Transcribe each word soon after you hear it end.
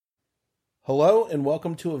Hello and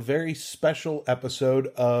welcome to a very special episode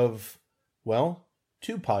of, well,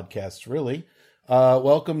 two podcasts really.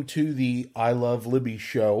 Welcome to the I Love Libby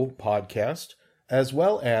Show podcast, as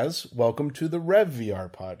well as welcome to the Rev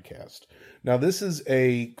VR podcast. Now this is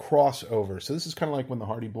a crossover, so this is kind of like when the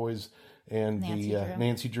Hardy Boys and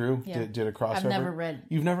Nancy Drew did a crossover. I've never read.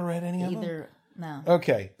 You've never read any of them? Either, no.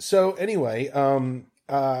 Okay, so anyway,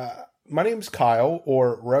 my name's Kyle,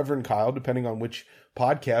 or Reverend Kyle, depending on which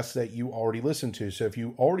podcast that you already listen to. So if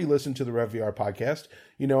you already listen to the Rev VR podcast,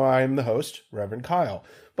 you know I am the host, Reverend Kyle.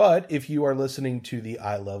 But if you are listening to the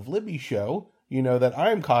I Love Libby show, you know that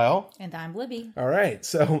I'm Kyle. And I'm Libby. All right.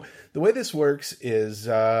 So the way this works is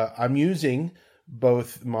I'm using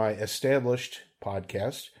both my established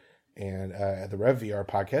podcast and the Rev VR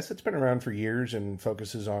podcast that's been around for years and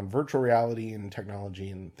focuses on virtual reality and technology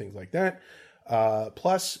and things like that.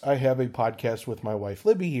 Plus, I have a podcast with my wife,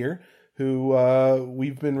 Libby, here, who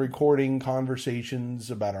we've been recording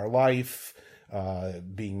conversations about our life,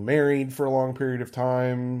 being married for a long period of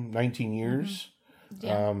time, 19 years.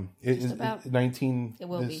 Mm-hmm. Yeah, 19 it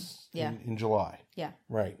will be. Yeah. In July. Yeah.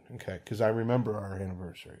 Right. Okay. Because I remember our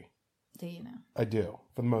anniversary. Do you know? I do,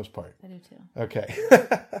 for the most part. I do too. Okay.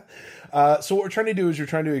 So what we're trying to do is we're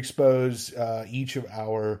trying to expose each of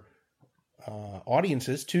our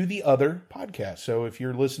audiences to the other podcast. So if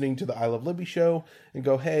you're listening to the I Love Libby show and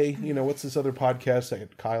go, hey, you know, what's this other podcast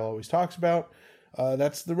that Kyle always talks about?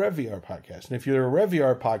 That's the Rev VR podcast. And if you're a Rev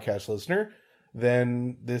VR podcast listener,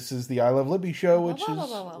 then this is the I Love Libby show, which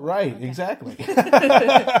is right. Okay. Exactly.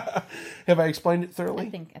 Have I explained it thoroughly? I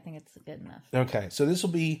think it's good enough. Okay. So this will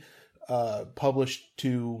be published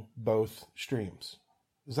to both streams.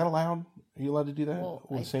 Is that allowed? Are you allowed to do that? Well,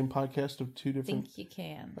 the same podcast of two different? I think you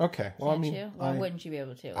can. Okay. Well, Can't you? Why wouldn't you be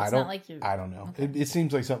able to? It's not like you're... I don't know. Okay. It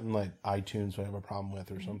seems like something like iTunes would have a problem with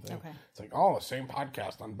or something. Okay. It's like, the same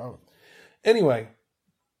podcast on both. Anyway,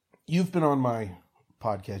 you've been on my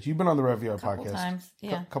podcast. You've been on the Rev VR podcast. Couple times.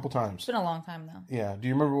 Yeah. Couple times. It's been a long time, though. Yeah. Do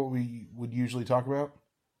you remember what we would usually talk about?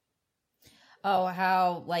 Oh,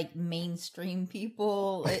 how, like, mainstream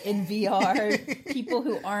people in VR, people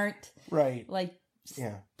who aren't, right, like,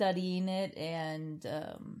 studying it and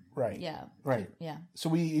right. Yeah. Right. Yeah. So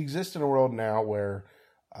we exist in a world now where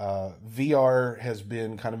VR has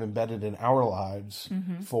been kind of embedded in our lives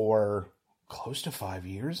for close to 5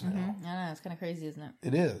 years now. Mm-hmm. I know, it's kind of crazy, isn't it?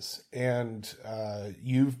 It is. And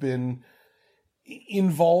you've been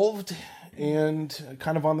involved and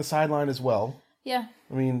kind of on the sideline as well. Yeah.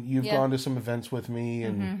 I mean, you've gone to some events with me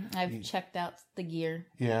and I've checked out the gear.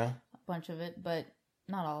 Yeah. A bunch of it, but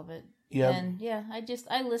not all of it. Yeah. And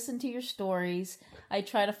I listen to your stories. I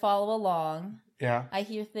try to follow along. Yeah. I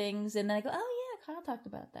hear things and then I go, oh yeah, Kyle talked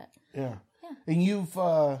about that. Yeah. Yeah. And you've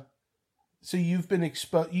been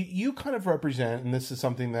exposed, you kind of represent, and this is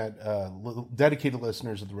something that dedicated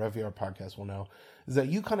listeners of the Rev VR podcast will know, is that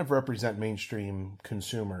you kind of represent mainstream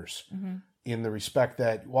consumers in the respect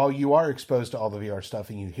that while you are exposed to all the VR stuff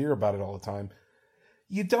and you hear about it all the time,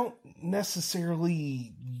 you don't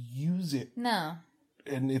necessarily use it. No.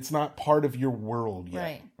 And it's not part of your world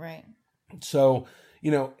yet. Right. So, you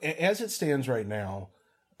know, as it stands right now,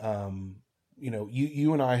 you know,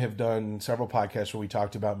 you and I have done several podcasts where we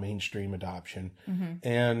talked about mainstream adoption.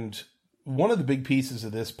 And one of the big pieces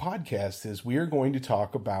of this podcast is we are going to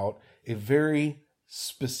talk about a very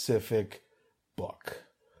specific book.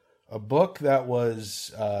 A book that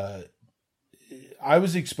was, I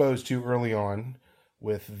was exposed to early on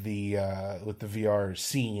with the VR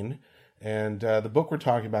scene. And the book we're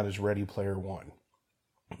talking about is Ready Player One.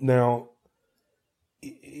 Now,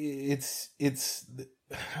 it's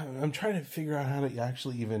I'm trying to figure out how to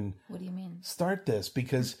actually even... What do you mean? ...start this,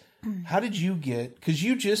 because how did you get... Because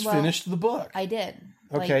you just finished the book. I did.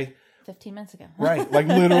 Okay. Like 15 minutes ago. Right, like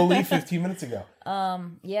literally 15 minutes ago.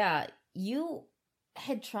 Yeah, you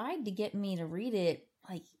had tried to get me to read it,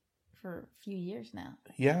 like, for a few years now.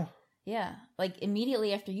 Yeah. Yeah, like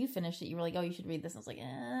immediately after you finished it, you were like, "Oh, you should read this." And I was like,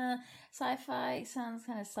 "Sci-fi sounds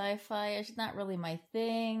kind of sci-fi. It's not really my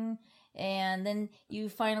thing." And then you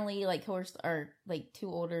finally like coerced our like two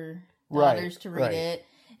older daughters to read it,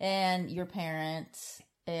 and your parents,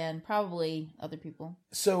 and probably other people.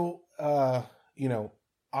 So, you know,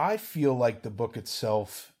 I feel like the book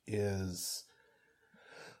itself is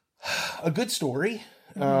a good story.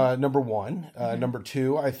 Number one. Number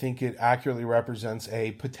two, I think it accurately represents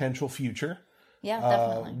a potential future. Yeah,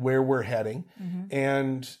 definitely. Where we're heading.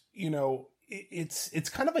 And, you know, it's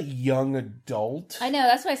kind of a young adult. I know,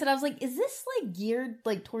 that's why I said, I was like, is this like geared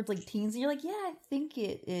like towards like teens? And you're like, yeah, I think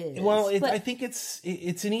it is. Well, I think it's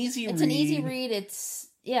an easy read. It's an easy read. It's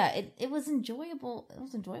it was enjoyable. It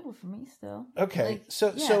was enjoyable for me still. Okay,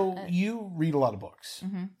 so you read a lot of books.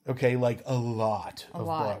 Okay, like a lot of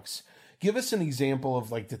books. Give us an example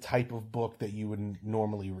of like the type of book that you would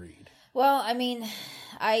normally read. Well, I mean,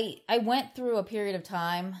 I went through a period of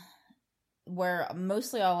time where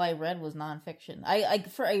mostly all I read was nonfiction. I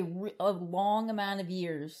for a long amount of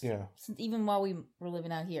years, since even while we were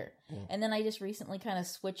living out here, and then I just recently kind of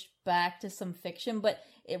switched back to some fiction, but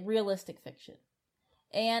realistic fiction.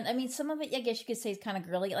 And I mean, some of it, I guess you could say, is kind of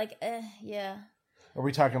girly. Like, yeah. Are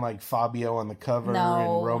we talking like Fabio on the cover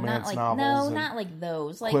and romance novels? No, not like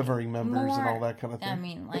those. Like quivering members and all that kind of thing? I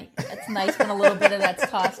mean, like, it's nice when a little bit of that's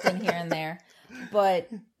tossed in here and there. But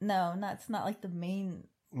no, it's not like the main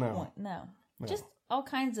point. No. Just all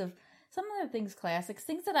kinds of, some other things, classics,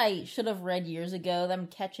 things that I should have read years ago that I'm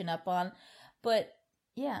catching up on. But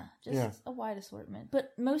just a wide assortment.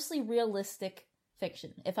 But mostly realistic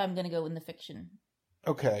fiction, if I'm going to go in the fiction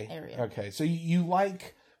area. Okay, so you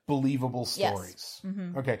like believable stories. Yes.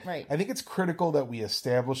 Mm-hmm. Okay. Right. I think it's critical that we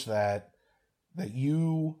establish that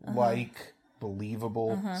you like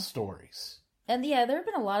believable stories. And there have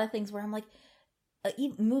been a lot of things where I'm like,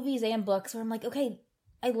 movies and books where I'm like, okay,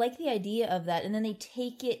 I like the idea of that, and then they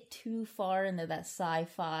take it too far into that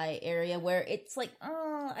sci-fi area where it's like,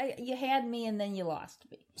 you had me and then you lost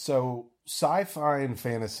me. So sci-fi and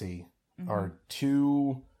fantasy are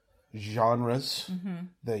two genres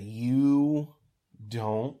that you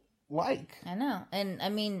don't like. I know. And I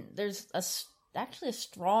mean, there's actually a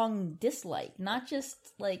strong dislike, not just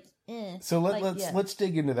like So let's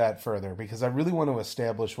dig into that further, because I really want to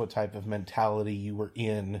establish what type of mentality you were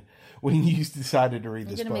in when you decided to read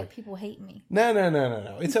this book. You're going to make people hate me.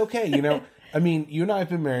 No. It's okay. I mean, you and I have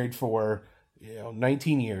been married for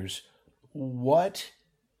 19 years. What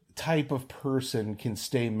type of person can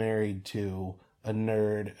stay married to a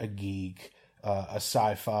nerd, a geek, a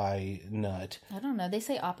sci-fi nut? I don't know. They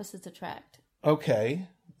say opposites attract. Okay.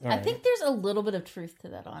 I think there's a little bit of truth to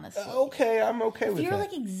that, honestly. Okay, I'm okay with that. If you're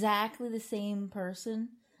like exactly the same person,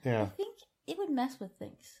 I think it would mess with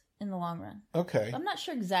things in the long run. Okay. So I'm not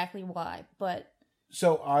sure exactly why, but...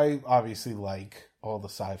 So I obviously like all the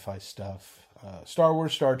sci-fi stuff. Star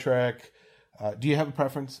Wars, Star Trek. Do you have a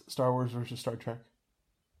preference, Star Wars versus Star Trek?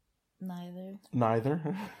 Neither?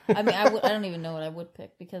 I mean, I don't even know what I would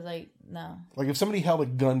pick, because no. Like if somebody held a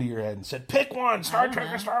gun to your head and said, pick one, Star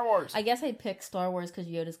Trek or Star Wars. I guess I'd pick Star Wars because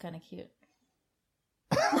Yoda's kind of cute.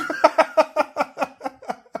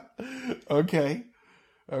 Okay.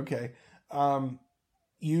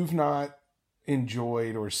 You've not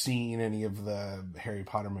enjoyed or seen any of the Harry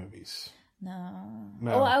Potter movies? No.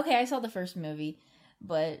 Oh, okay, I saw the first movie.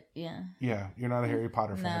 But, yeah. Yeah, you're not a Harry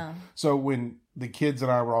Potter fan. No. So when the kids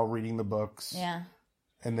and I were all reading the books... Yeah.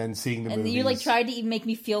 And then seeing the movies... And you, like, tried to even make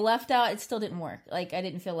me feel left out. It still didn't work. Like, I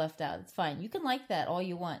didn't feel left out. It's fine. You can like that all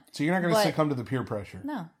you want. So you're not going to succumb to the peer pressure?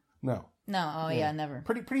 No. No. No, oh yeah, never.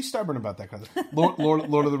 Pretty stubborn about that kind of stuff.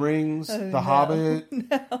 Lord of the Rings, The Hobbit. No.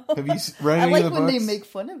 Have you read any of the books? I like when they make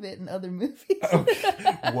fun of it in other movies.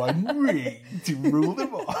 Okay. One ring to rule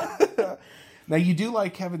them all. Now, you do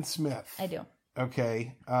like Kevin Smith. I do.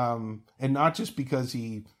 Okay. And not just because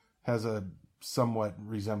he has a somewhat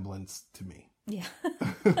resemblance to me. Yeah.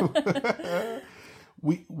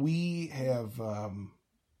 We've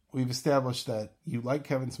established that you like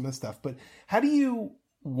Kevin Smith stuff, but how do you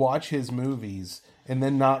watch his movies and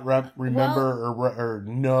then not remember or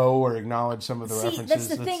know or acknowledge some of the references? That's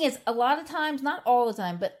the thing is, a lot of times, not all the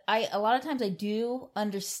time, but a lot of times I do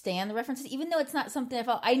understand the references, even though it's not something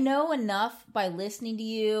I know enough by listening to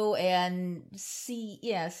you and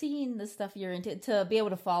seeing the stuff you're into to be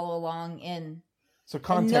able to follow along and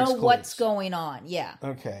know what's going on. Yeah.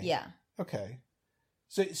 Okay. Yeah. Okay.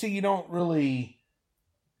 So you don't really,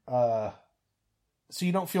 so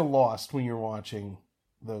you don't feel lost when you're watching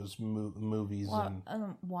those movies. Well, I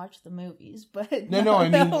don't watch the movies, but no, I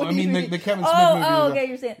mean the Kevin Smith movies. Oh, okay,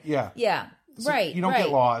 you're saying yeah, so right. You don't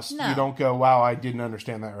get lost. No. You don't go, wow, I didn't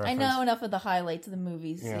understand that reference. I know enough of the highlights of the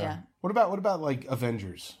movies. Yeah. What about like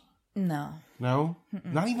Avengers? No. Mm-mm.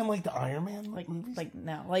 Not even like the Iron Man movies.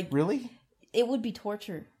 No, really? It would be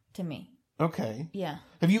torture to me. Okay. Yeah.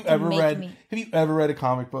 Have you ever read a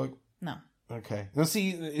comic book? No. Okay. Now,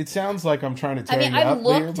 see, it sounds like I'm trying to tear you up I've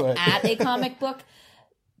looked at a comic book,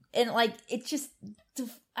 and it's just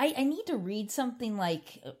I need to read something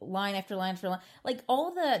like line after line after line, like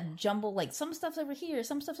all the jumble, like some stuff's over here,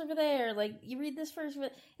 some stuff's over there. Like you read this first,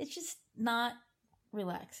 but it's just not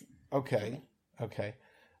relaxing. Okay.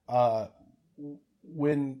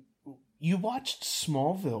 When you watched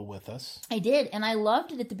Smallville with us, I did, and I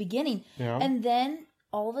loved it at the beginning, yeah. And then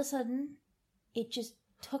all of a sudden, it just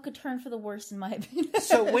took a turn for the worse in my opinion.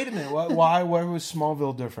 So wait a minute, why was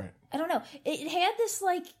Smallville different? I don't know. It had this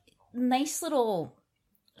like nice little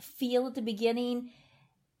feel at the beginning,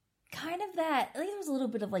 kind of that. I think there was a little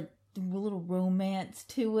bit of like a little romance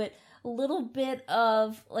to it, a little bit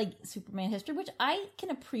of like Superman history, which I can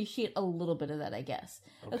appreciate a little bit of that, I guess.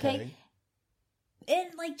 Okay.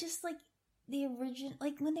 And like just like the original,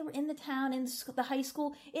 like when they were in the town in the high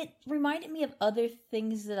school, it reminded me of other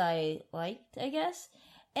things that I liked, I guess.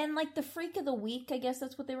 And like the Freak of the Week, I guess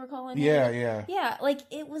that's what they were calling it. Yeah. Like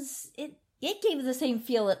it gave the same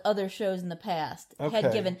feel that other shows in the past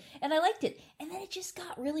had given, and I liked it. And then it just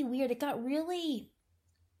got really weird. It got really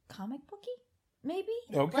comic booky, maybe.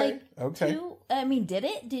 Okay. I mean, did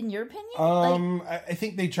it? In your opinion? I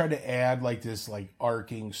think they tried to add like this like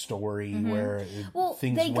arcing story where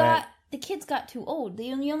the kids got too old.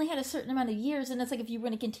 You only had a certain amount of years, and it's like if you were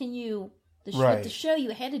going to continue with the show, you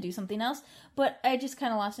had to do something else. But I just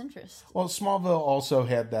kind of lost interest. Well, Smallville also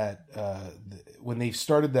had that when they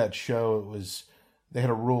started that show, they had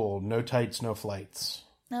a rule: no tights, no flights.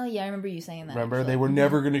 Oh yeah, I remember you saying that. Remember, they were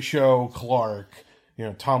never going to show Clark,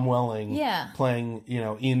 Tom Welling, playing,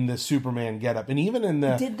 in the Superman getup, and even in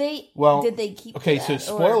the did they keep okay? That, so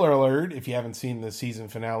spoiler alert if you haven't seen the season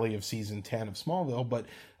finale of season 10 of Smallville, but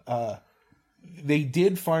they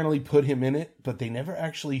did finally put him in it, but they never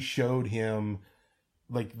actually showed him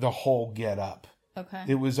like the whole getup. Okay.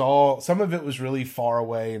 It was some of it was really far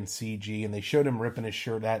away in CG, and they showed him ripping his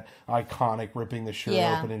shirt, that iconic ripping the shirt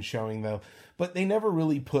open and showing but they never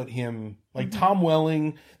really put him, like Tom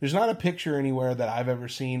Welling, there's not a picture anywhere that I've ever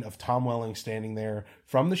seen of Tom Welling standing there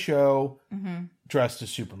from the show dressed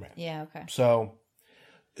as Superman. Yeah, okay. So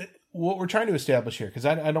what we're trying to establish here, because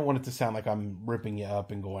I don't want it to sound like I'm ripping you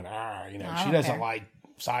up and going, she doesn't like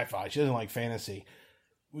sci-fi, she doesn't like fantasy.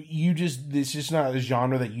 It's just not a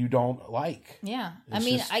genre that you don't like. Yeah.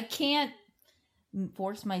 I can't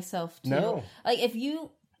force myself to. No. Like, if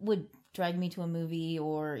you would drag me to a movie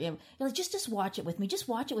or, like, just watch it with me. Just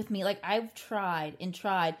watch it with me. Like, I've tried, and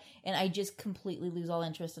I just completely lose all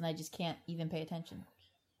interest, and I just can't even pay attention.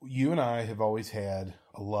 You and I have always had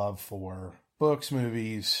a love for books,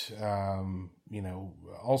 movies,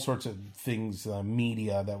 all sorts of things,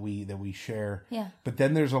 media that we share. Yeah. But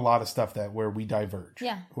then there's a lot of stuff where we diverge.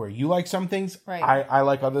 Yeah. Where you like some things, right. I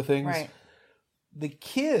like other things. Right. The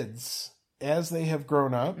kids, as they have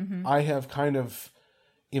grown up, I have kind of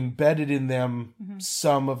embedded in them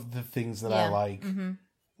some of the things that I like.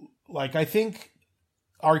 Like, I think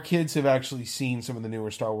our kids have actually seen some of the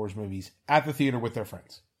newer Star Wars movies at the theater with their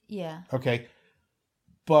friends. Yeah. Okay.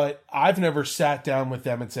 But I've never sat down with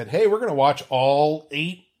them and said, hey, we're going to watch all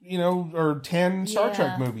 8, or 10 Star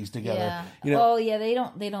Trek movies together. Yeah. They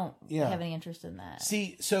don't have any interest in that.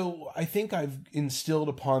 See, so I think I've instilled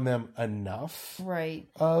upon them enough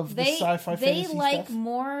of the sci-fi fantasy They like stuff.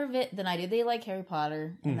 more of it than I do. They like Harry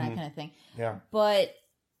Potter and that kind of thing. Yeah. But,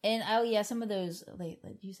 some of those, do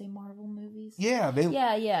you say Marvel movies? Yeah. They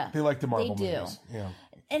like the Marvel movies. They do. Yeah.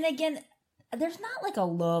 And again, there's not like a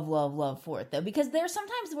love for it though, because there's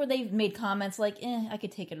sometimes where they've made comments like, I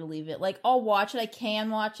could take it or leave it. Like, I'll watch it. I can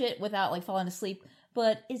watch it without like falling asleep,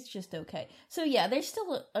 but it's just okay. So yeah, they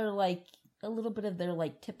still are like a little bit of their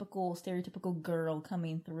like stereotypical girl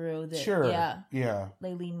coming through. That, sure. Yeah.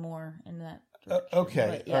 They lean more in that direction.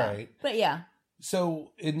 Okay. All right. But yeah.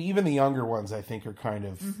 So, and even the younger ones, I think, are kind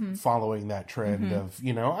of following that trend of,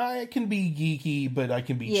 I can be geeky, but I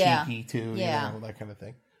can be cheeky too, that kind of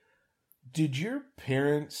thing. Did your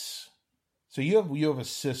parents? So you have a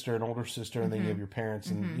sister, an older sister, and then you have your parents,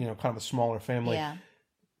 and kind of a smaller family. Yeah.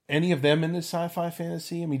 Any of them into sci-fi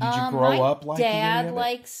fantasy? I mean, did you grow up liking any of it? Dad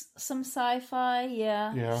likes some sci-fi.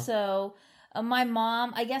 Yeah. So my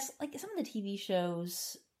mom, I guess, like some of the TV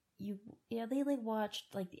shows, they like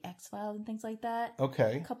watched like the X-Files and things like that.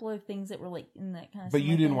 Okay. A couple of things that were like in that kind of. But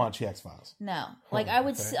you didn't watch the X-Files. No, like I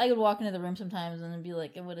would walk into the room sometimes and then be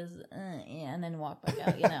like, "What is?" And then walk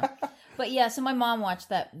back out. But yeah, so my mom watched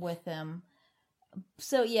that with him.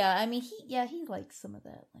 So yeah, I mean, he likes some of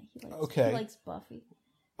that. Like he likes Buffy.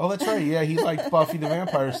 Oh, that's right. Yeah, he liked Buffy the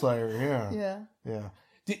Vampire Slayer. Yeah.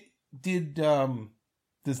 Did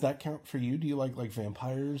does that count for you? Do you like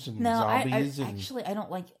vampires and zombies? I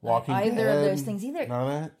don't like Walking either Dead, of those things either. None of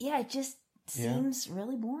that? Yeah, it just seems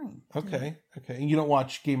really boring. Okay. And you don't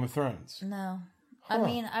watch Game of Thrones? No. Huh. I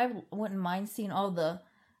mean, I wouldn't mind seeing all the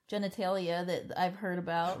genitalia that I've heard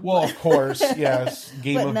about. Well, of course, yes.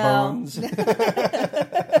 Game of Bones.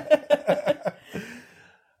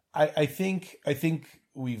 I think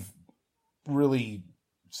we've really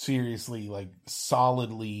seriously, like,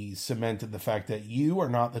 solidly cemented the fact that you are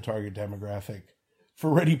not the target demographic for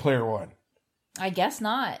Ready Player One. I guess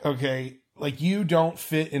not. Okay. Like, you don't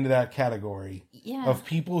fit into that category of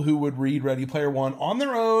people who would read Ready Player One on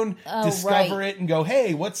their own, discover it, and go,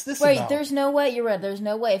 hey, what's this about? There's no way. You're right. There's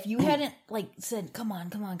no way. If you hadn't, like, said, come on,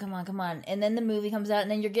 and then the movie comes out, and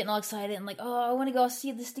then you're getting all excited, and like, oh, I want to go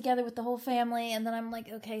see this together with the whole family, and then I'm like,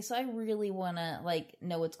 okay, so I really want to, like,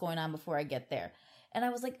 know what's going on before I get there. And I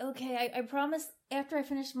was like, okay, I promise, after I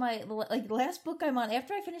finish my, like, the last book I'm on,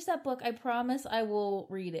 after I finish that book, I promise I will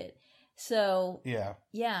read it. So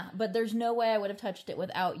yeah, but there's no way I would have touched it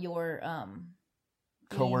without your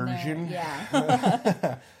coercion.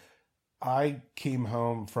 Yeah. I came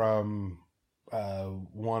home from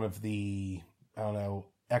one of the, I don't know,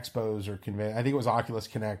 expos or convention. I think it was Oculus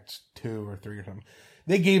Connect 2 or 3 or something.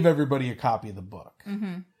 They gave everybody a copy of the book.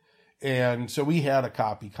 Mm-hmm. And so we had a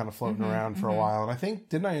copy kind of floating around for a while. And I think,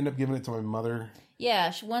 didn't I end up giving it to my mother?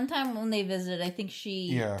 Yeah, one time when they visited, I think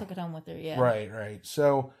she took it home with her. Yeah. Right.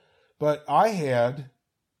 So, but I had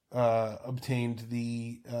obtained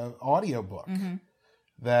the audiobook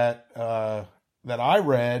that I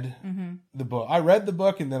read the book. I read the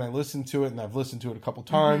book and then I listened to it, and I've listened to it a couple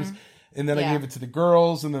times. And then I gave it to the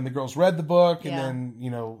girls, and then the girls read the book, and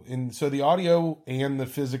then, and so the audio and the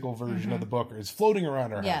physical version of the book is floating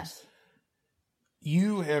around our house.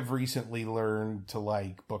 You have recently learned to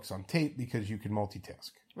like books on tape because you can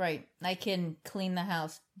multitask. Right. I can clean the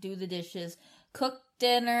house, do the dishes, cook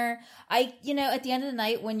dinner. At the end of the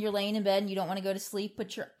night when you're laying in bed and you don't want to go to sleep,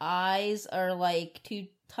 but your eyes are like too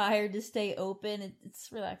tired to stay open,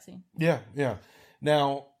 it's relaxing. Yeah.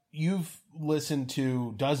 Now, you've listened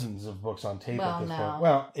to dozens of books on tape at this point.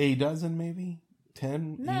 Well, a dozen maybe?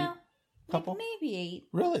 10? No. 8? Couple? Maybe 8.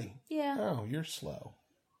 Really? Yeah. Oh, you're slow.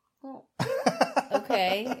 Well,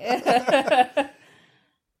 okay.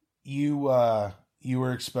 You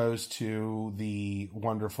were exposed to the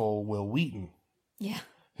wonderful Will Wheaton. Yeah.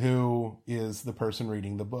 Who is the person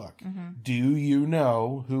reading the book. Do you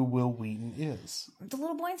know who Will Wheaton is? The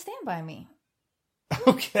little boy in Stand By Me.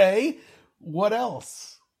 Okay. What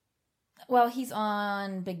else? Well, he's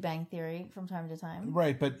on Big Bang Theory from time to time.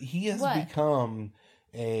 Right, but he has become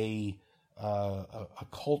a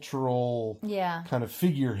cultural kind of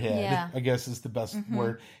figurehead, I guess is the best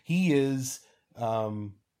word. He is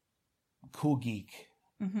cool geek.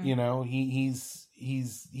 He's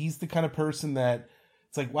the kind of person that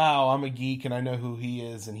it's like, wow, I'm a geek and I know who he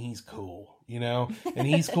is and he's cool, and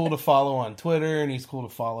he's cool to follow on Twitter, and he's cool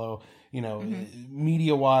to follow,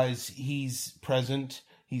 media wise, he's present.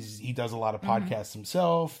 He does a lot of podcasts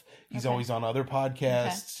himself. He's always on other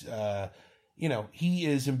podcasts. He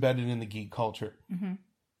is embedded in the geek culture.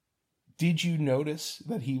 Did you notice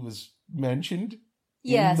that he was mentioned?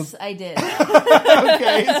 Yes, I did.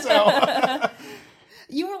 Okay, so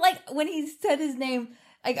you were like, when he said his name,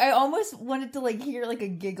 like I almost wanted to like hear like a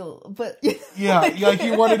giggle, but like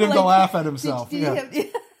you wanted him to laugh at himself.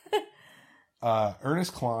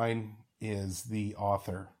 Ernest Cline is the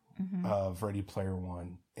author of Ready Player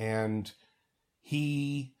One, and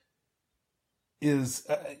he is,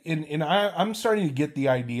 I'm starting to get the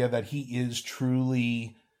idea that he is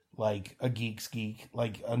truly like a geek's geek,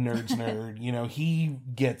 like a nerd's nerd. He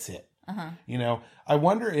gets it. I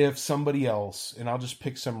wonder if somebody else, and I'll just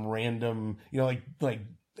pick some random, like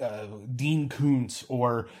Dean Koontz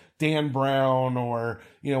or Dan Brown or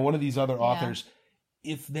one of these other authors.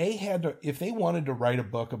 If they wanted to write a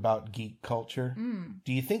book about geek culture,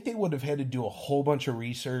 do you think they would have had to do a whole bunch of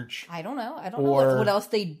research? I don't know. I don't know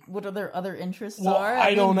what their other interests are.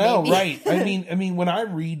 I don't know. Maybe. Right. I mean, when I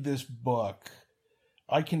read this book,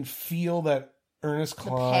 I can feel that Ernest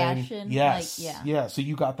Cline. The passion. Yes. Yeah. So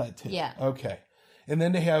you got that too. Yeah. Okay. And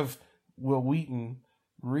then to have Will Wheaton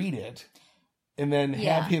read it and then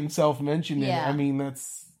have himself mention it. I mean,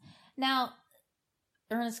 that's. Now,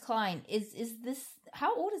 Ernest Cline, is this,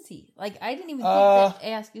 how old is he? Like, I didn't even think to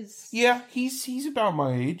ask. Yeah, he's about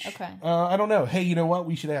my age. Okay. I don't know. Hey, you know what?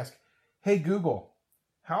 We should ask. Hey, Google,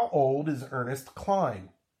 how old is Ernest Cline?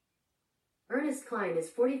 Ernest Cline is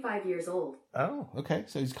 45 years old. Oh, okay.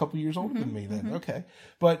 So he's a couple years older than me then. Okay.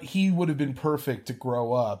 But he would have been perfect to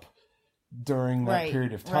grow up during that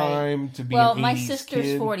period of time to be an 80s my sister's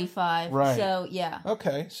kid. 45. Right. So, yeah.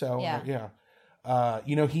 Okay. So, yeah.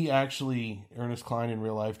 He actually, Ernest Cline in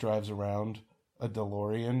real life drives around a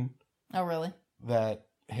DeLorean. Oh, really? That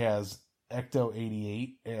has Ecto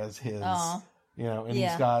 88 as his, and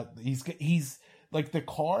he's like the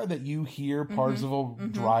car that you hear Parzival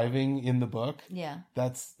driving in the book. Yeah.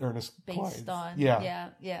 That's Ernest Cline. Based on. Yeah.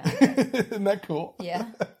 Isn't that cool? Yeah.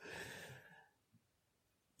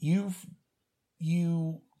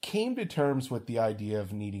 You came to terms with the idea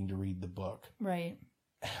of needing to read the book. Right.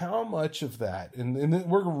 how much of that, and then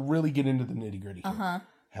we're going to really get into the nitty gritty here.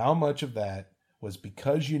 How much of that was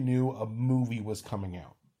because you knew a movie was coming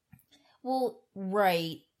out? Well,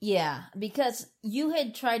 right. Yeah. Because you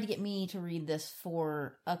had tried to get me to read this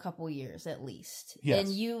for a couple years at least. Yes.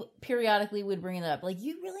 And you periodically would bring it up. Like,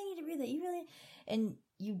 you really need to read that. You really... And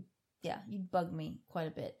you bugged me quite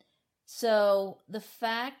a bit. So the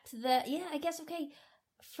fact that, I guess, okay,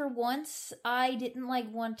 for once, I didn't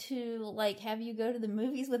want to have you go to the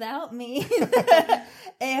movies without me.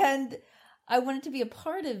 And I wanted to be a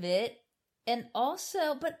part of it. And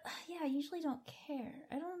also, but I usually don't care.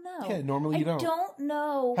 I don't know. Yeah, normally you don't. I don't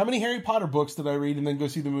know. How many Harry Potter books did I read and then go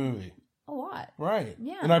see the movie? A lot. Right.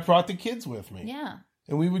 Yeah. And I brought the kids with me. Yeah.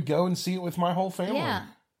 And we would go and see it with my whole family. Yeah.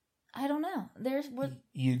 I don't know.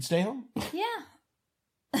 You'd stay home?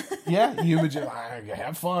 Yeah. Yeah, you would just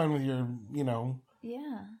have fun with your,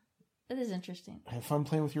 Yeah. It is interesting. Have fun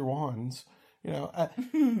playing with your wands.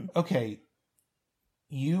 Okay.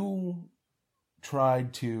 You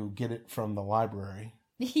tried to get it from the library.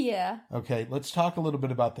 Yeah. Okay, let's talk a little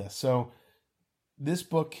bit about this. So, this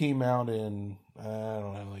book came out in,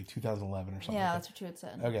 2011 or something. Yeah, that's what you had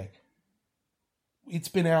said. Okay. It's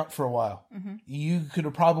been out for a while. Mm-hmm. You could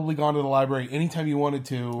have probably gone to the library anytime you wanted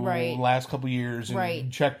to right. the last couple of years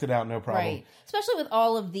and checked it out, no problem. Right. Especially with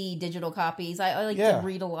all of the digital copies. I like to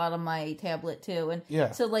read a lot on my tablet too.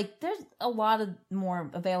 And so there's a lot of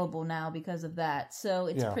more available now because of that. So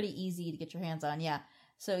it's pretty easy to get your hands on. Yeah.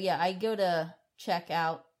 So I go to check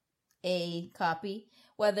out a copy,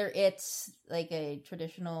 whether it's a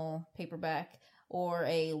traditional paperback or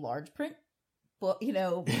a large print book,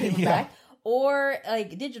 paperback. Or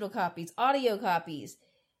digital copies, audio copies,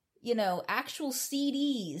 actual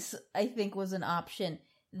CDs, I think was an option.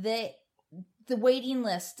 The waiting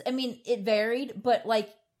list, I mean, it varied, but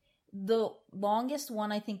the longest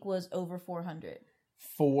one I think was over 400.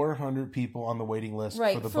 400 people on the waiting list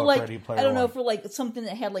for the book Ready Player I don't know, One. for something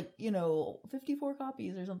that had 54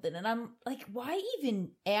 copies or something. And I'm like, why even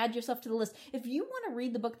add yourself to the list? If you want to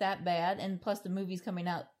read the book that bad, and plus the movie's coming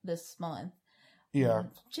out this month. Yeah.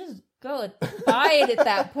 Just go buy it at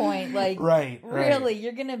that point. Right. Really,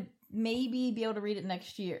 you're going to maybe be able to read it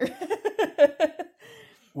next year.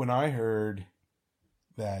 When I heard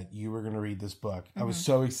that you were going to read this book, I was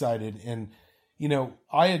so excited. And,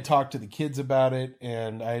 I had talked to the kids about it,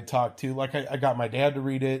 and I had talked to, I got my dad to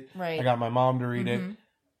read it. Right. I got my mom to read it.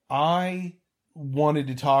 I wanted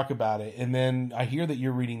to talk about it, and then I hear that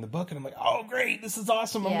you're reading the book, and I'm like, oh great, this is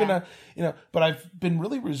awesome. I'm gonna but I've been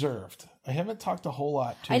really reserved. I haven't talked a whole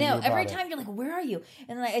lot to you about every time you're like, where are you?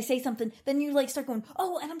 And then I say something, then you start going,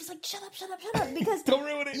 oh, and I'm just like, shut up, because don't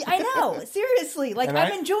ruin it. I know, seriously,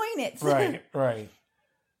 I'm enjoying it. right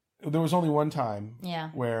There was only one time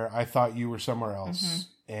where I thought you were somewhere else,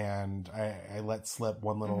 and I let slip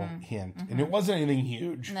one little hint, and it wasn't anything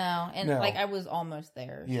huge. No, and I was almost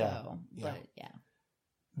there. Yeah, so, yeah. But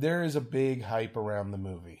there is a big hype around the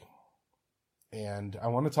movie, and I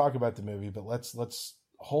want to talk about the movie, but let's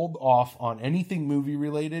hold off on anything movie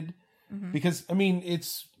related because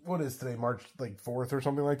it's what is today, March 4th or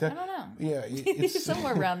something like that. I don't know. Yeah, it's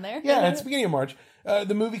somewhere around there. Yeah, it's the beginning of March.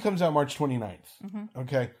 The movie comes out March 29th.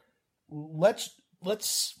 Okay.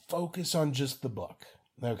 Let's focus on just the book.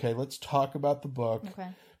 Okay, let's talk about the book. Okay.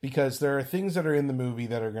 Because there are things that are in the movie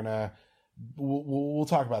that are gonna. We'll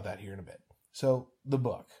talk about that here in a bit. So the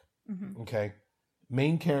book. Okay.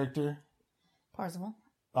 Main character. Parzival.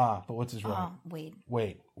 But what's his real name?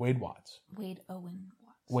 Wade. Wade Watts. Wade Owen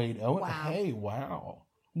Watts. Wade Owen. Wow. Hey,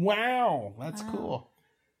 wow, that's cool.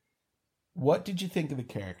 What did you think of the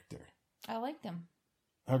character? I liked him.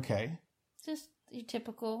 Okay. Just your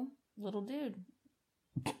typical little dude.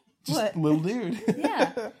 Just little dude.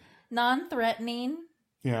 Yeah. Non-threatening.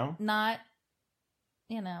 Not,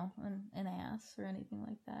 an ass or anything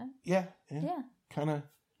like that. Yeah. Kind of,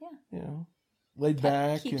 laid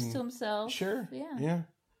back. Keeps and to himself. Sure. Yeah.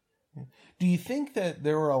 Do you think that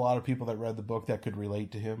there were a lot of people that read the book that could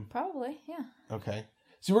relate to him? Probably, yeah. Okay.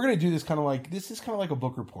 So we're going to do this this is kind of like a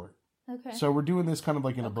book report. Okay. So we're doing this kind of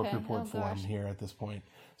like in a book report form here at this point.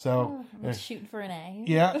 So I'm shooting for an A.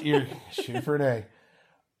 Yeah, you're shooting for an A.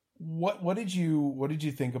 What did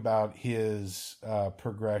you think about his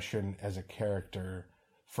progression as a character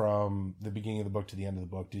from the beginning of the book to the end of the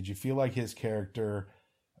book? Did you feel like his character?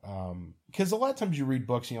 Because a lot of times you read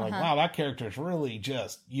books and you're like, wow, that character is really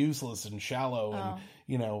just useless and shallow,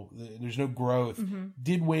 and there's no growth.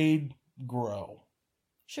 Did Wade grow?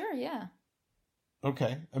 Sure, yeah.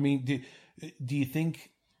 Okay, I mean, do you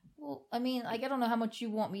think? Well, I mean, I don't know how much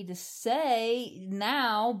you want me to say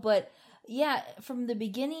now, but yeah, from the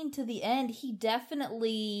beginning to the end, he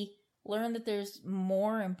definitely learn that there's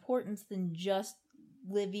more importance than just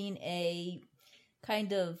living a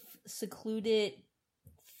kind of secluded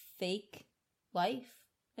fake life.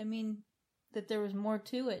 I mean, that there was more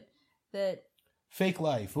to it. That fake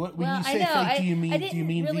life. When Well, you I say know, fake, do you I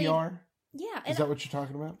mean really- VR? yeah, Is that what you're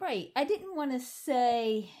talking about? right? I didn't want to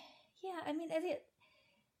say, yeah. I mean,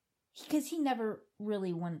 because he never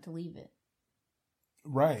really wanted to leave it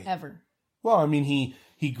Right. ever. Well, I mean,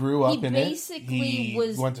 he grew up He in it. basically He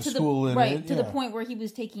was went to the school in right it, to the yeah. point where he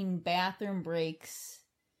was taking bathroom breaks.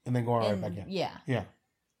 and then going right And, back in. yeah, Yeah.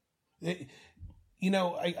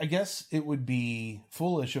 I guess it would be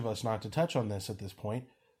foolish of us not to touch on this at this point.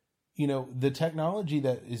 The technology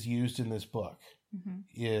that is used in this book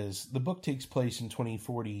is, the book takes place in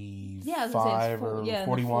 2045 yeah. I was gonna say it's or in the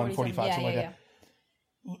 41, 40s, 45, yeah, something yeah,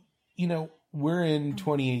 like that. We're in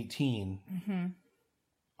 2018. Mm-hmm.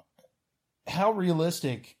 How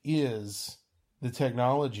realistic is the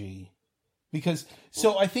technology? Because,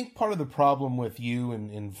 so I think part of the problem with you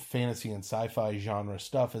in fantasy and sci-fi genre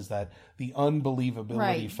stuff is that the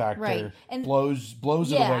unbelievability factor And blows it away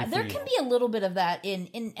yeah, for there you. can be a little bit of that in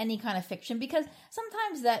any kind of fiction, because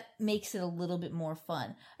sometimes that makes it a little bit more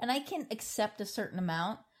fun. And I can accept a certain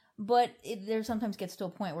amount, but there sometimes gets to a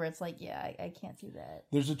point where it's like, yeah, I can't do that.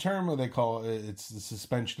 There's a term where they call it's the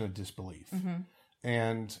suspension of disbelief. Mm-hmm.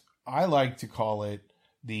 And I like to call it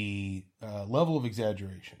the level of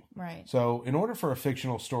exaggeration. Right. So in order for a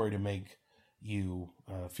fictional story to make you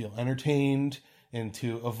feel entertained and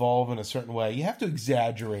to evolve in a certain way, you have to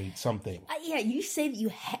exaggerate something. Yeah, you say that you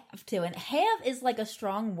have to, and have is like a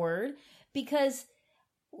strong word, because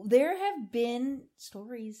there have been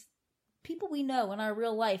stories, people we know in our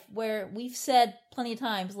real life, where we've said plenty of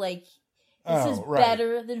times, like, this is right.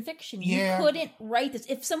 better than fiction. Yeah. You couldn't write this.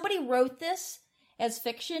 If somebody wrote this as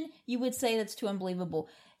fiction, you would say that's too unbelievable.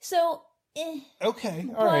 So, Okay,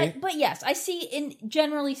 all right. But yes, I see, in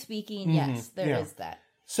generally speaking, yes, there is that.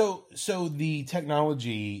 So the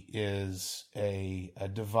technology is a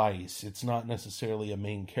device. It's not necessarily a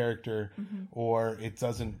main character, or it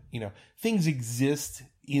doesn't, things exist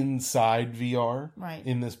inside VR Right.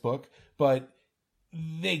 in this book, but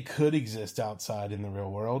they could exist outside in the real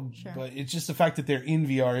world. Sure. But it's just the fact that they're in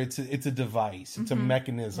VR. It's a device. It's a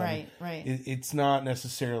mechanism. Right. It's not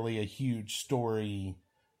necessarily a huge story,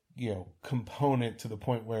 component to the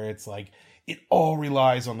point where it's like it all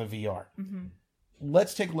relies on the VR.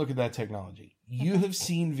 Let's take a look at that technology. You have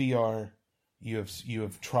seen VR. You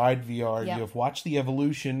have tried VR. Yep. You have watched the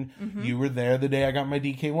evolution. You were there the day I got my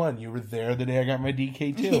DK1. You were there the day I got my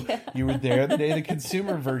DK2. You were there the day the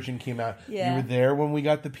consumer version came out. Yeah. You were there when we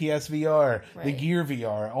got the PSVR, the Right. Gear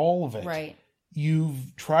VR, all of it. Right.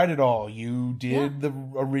 You've tried it all. You did the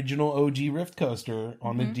original OG Rift Coaster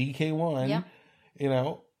on the DK1.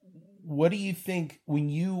 Yep. What do you think when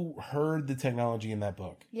you heard the technology in that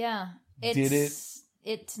book? Yeah.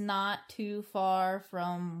 It's not too far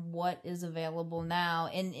from what is available now,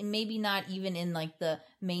 and maybe not even in like the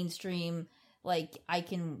mainstream, like I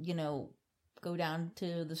can, go down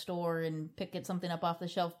to the store and pick something up off the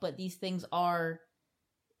shelf, but these things are,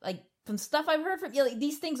 like, from stuff I've heard from,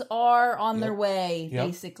 these things are on their way,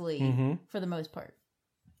 basically, for the most part.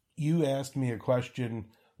 You asked me a question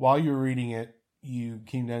while you were reading it. You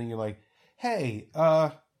came down and you're like, hey,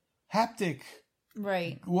 haptic.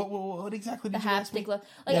 Right. What exactly did The you ask me? haptic love.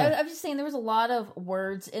 Like, Yeah. I was just saying, there was a lot of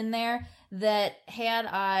words in there that, had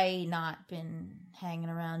I not been hanging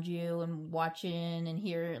around you and watching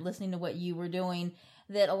and listening to what you were doing,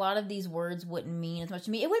 that a lot of these words wouldn't mean as much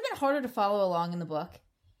to me. It would have been harder to follow along in the book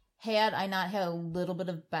had I not had a little bit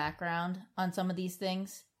of background on some of these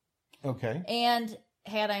things. Okay. And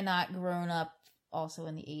had I not grown up also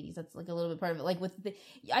in the 80s. That's like a little bit part of it. Like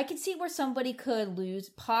I could see where somebody could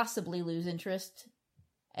possibly lose interest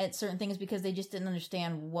at certain things because they just didn't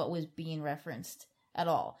understand what was being referenced at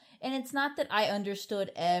all. And it's not that I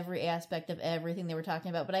understood every aspect of everything they were talking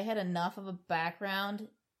about, but I had enough of a background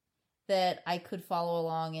that I could follow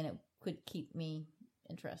along and it could keep me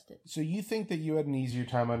interested. So you think that you had an easier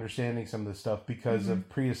time understanding some of this stuff because of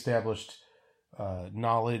pre-established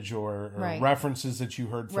knowledge or references that you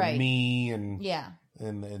heard from me and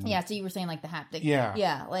and so you were saying like the haptic,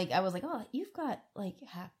 like I was like, oh, you've got like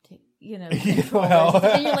haptic, well,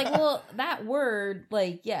 and you're like, well, that word,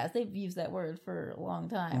 like, yes, they've used that word for a long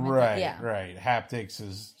time, right. Haptics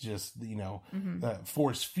is just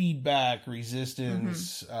force feedback,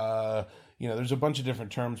 resistance. There's a bunch of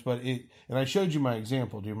different terms, but and I showed you my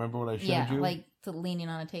example. Do you remember what I showed you? Like to leaning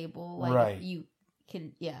on a table, like right.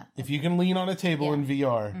 If you can lean on a table in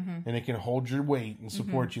VR and it can hold your weight and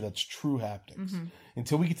support you, that's true haptics.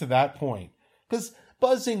 Until we get to that point, because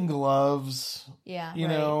buzzing gloves. Yeah, You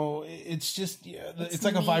know, it's just it's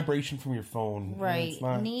like neat. a vibration from your phone. Right. It's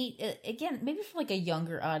not... Neat. Again, maybe for like a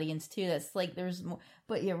younger audience too. That's like there's more.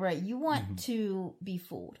 But you're right. You want to be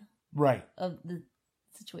fooled. Right. Of the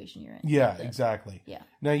situation you're in. Yeah, exactly. Yeah.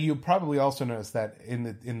 Now you probably also noticed that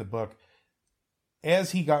in the book,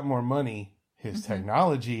 as he got more money, his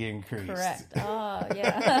technology increased. Correct. Oh,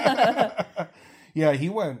 yeah. Yeah, he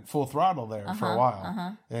went full throttle there for a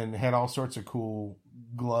while and had all sorts of cool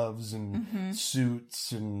gloves and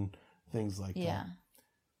suits and things like that.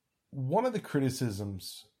 One of the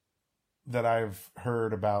criticisms that I've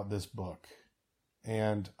heard about this book,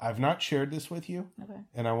 and I've not shared this with you,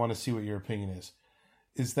 and I want to see what your opinion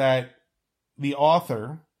is that the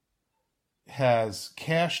author has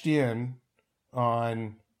cashed in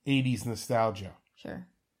on 80s nostalgia. Sure.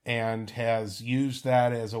 And has used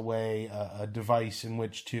that as a way, a device in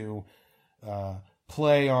which to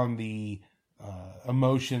play on the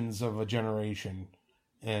emotions of a generation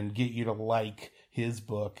and get you to like his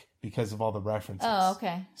book because of all the references. Oh,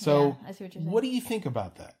 okay. So, I see what you're saying. What do you think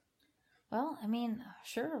about that? Well, I mean,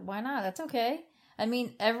 sure, why not? That's okay. I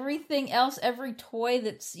mean, everything else, every toy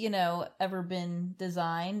that's, ever been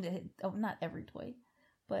designed, not every toy,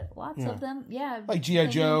 but lots of them, like G.I.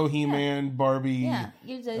 Joe, He-Man, Barbie. Yeah,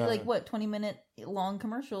 you say 20-minute long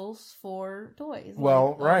commercials for toys.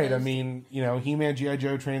 Well, right. I mean, He-Man, G.I.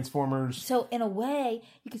 Joe, Transformers. So in a way,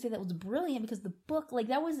 you could say that was brilliant because the book,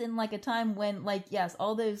 that was in a time when, yes,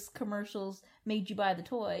 all those commercials made you buy the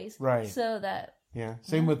toys. Right. So that. Yeah.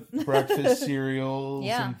 Same with breakfast cereals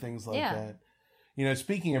and things like that.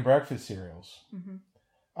 Speaking of breakfast cereals,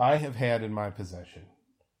 I have had in my possession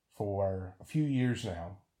for a few years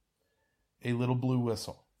now a little blue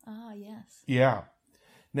whistle. Ah, yes. Yeah.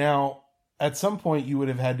 Now, at some point you would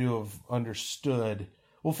have had to have understood.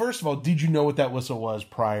 Well, first of all, did you know what that whistle was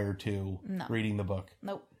prior to reading the book?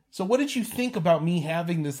 Nope. So what did you think about me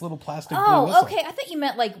having this little plastic blue whistle? Oh, okay. I thought you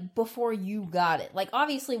meant before you got it.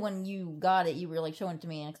 Obviously when you got it, you were showing it to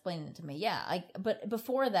me and explaining it to me. Yeah. But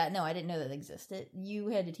before that, no, I didn't know that existed. You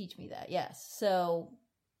had to teach me that. Yes. So,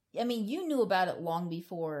 I mean, you knew about it long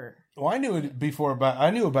before. Well, I knew it before, but I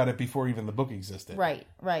knew about it before even the book existed. Right.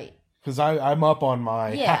 Right. Because I'm up on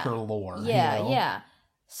my hacker lore. Yeah. Yeah.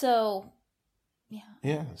 So. Yeah.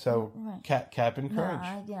 Yeah. So cap and courage.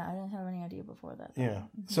 I didn't have any idea before that. Yeah.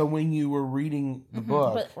 Mm-hmm. So when you were reading the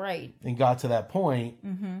book, and got to that point, I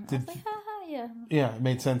was like, haha, yeah. Yeah, it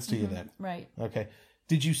made sense to you then. Right. Okay.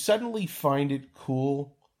 Did you suddenly find it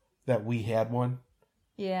cool that we had one?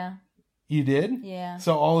 Yeah. You did? Yeah.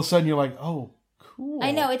 So all of a sudden you're like, oh, cool.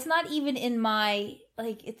 I know it's not even in my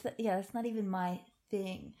it's not even my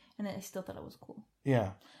thing, and I still thought it was cool.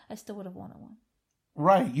 Yeah. I still would have wanted one.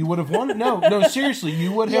 Right, you would have wanted. No, seriously,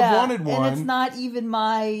 you would have wanted one. And it's not even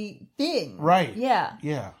my thing. Right. Yeah.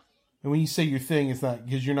 Yeah. And when you say your thing, it's not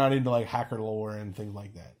because you're not into hacker lore and things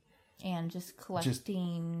like that. And just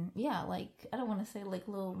collecting, I don't want to say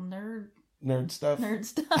little nerd stuff. Nerd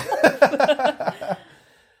stuff.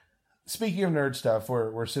 Speaking of nerd stuff,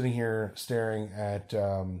 we're sitting here staring at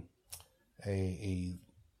a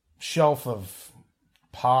shelf of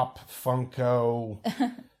pop Funko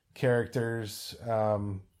characters.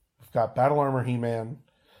 We've got Battle Armor He-Man,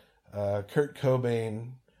 Kurt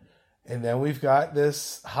Cobain, and then we've got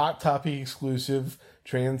this Hot Topic exclusive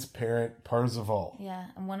transparent Parzival. Yeah,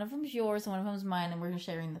 and one of them's yours and one of them's mine, and we're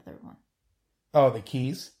sharing the third one. Oh, the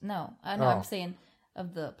keys? No, I'm saying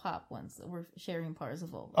of the pop ones. We're sharing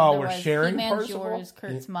Parzival. Oh, we're sharing He-Man's Parzival? yours,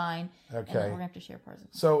 Kurt's mine. Okay. And then we're going to have to share Parzival.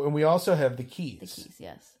 So, and we also have the keys. The keys,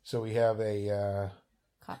 yes. So we have a...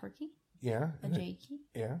 copper key? Yeah. A jade key?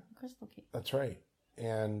 Yeah. A crystal key. That's right.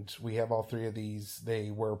 And we have all three of these.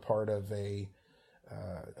 They were part of a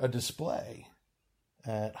display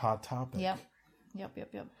at Hot Topic. Yep.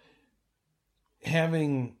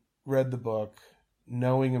 Having read the book,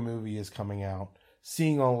 knowing a movie is coming out,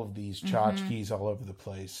 seeing all of these tchotchkes all over the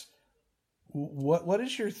place, what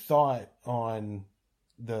is your thought on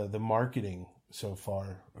the marketing so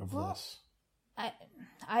far of this?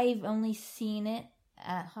 I've only seen it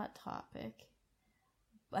at Hot Topic.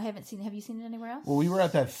 I haven't seen it. Have you seen it anywhere else? Well, we were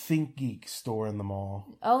at that Think Geek store in the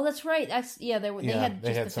mall. Oh, that's right. They had just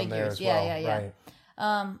the some figures. there as well. Right.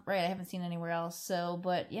 Right. I haven't seen it anywhere else. So,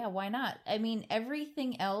 but yeah, why not? I mean,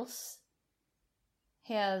 everything else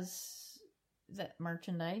has that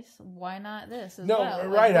merchandise. Why not this as well?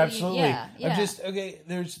 Right. Absolutely. Yeah. I'm just okay.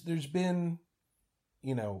 There's been,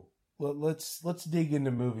 let's dig into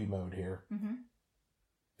movie mode here. Mm-hmm.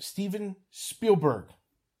 Steven Spielberg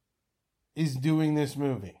is doing this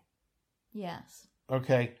movie. Yes.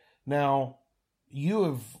 Okay. Now, you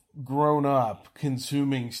have grown up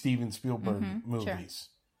consuming Steven Spielberg movies.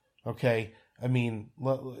 Sure. Okay? I mean,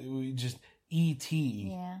 just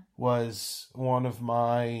E.T. was one of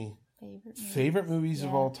my favorite movies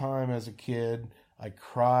of all time as a kid. I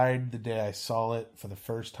cried the day I saw it for the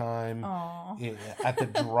first time at the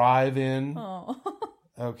drive-in.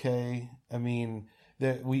 Okay? I mean,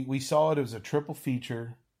 we saw it. It was a triple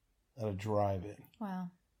feature at a drive-in.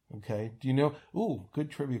 Wow. Okay. Do you know? Ooh,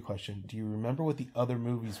 good trivia question. Do you remember what the other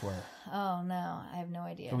movies were? Oh, no. I have no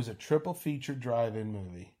idea. It was a triple feature drive-in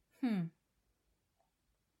movie. The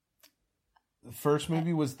first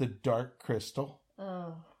movie was The Dark Crystal.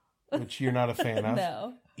 Oh. Which you're not a fan of.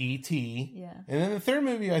 No. E.T. Yeah. And then the third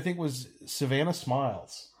movie, I think, was Savannah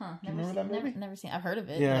Smiles. Huh. Do you remember that movie? Never seen. I've heard of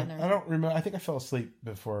it. Yeah. I don't remember. I think I fell asleep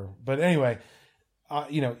before. But anyway...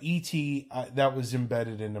 E.T., that was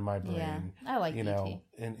embedded into my brain. Yeah, I like E.T.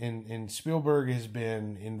 And Spielberg has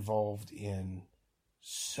been involved in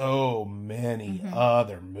so many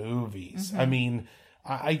other movies. I mean,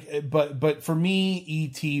 but for me,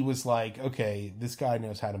 E.T. was like, okay, this guy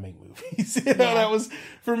knows how to make movies. That was,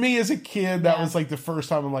 for me as a kid, that was like the first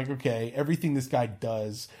time I'm like, okay, everything this guy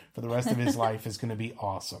does for the rest of his life is going to be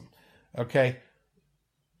awesome. Okay.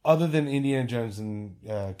 Other than Indiana Jones and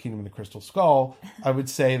Kingdom of the Crystal Skull, I would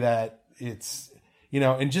say that it's,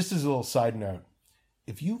 and just as a little side note,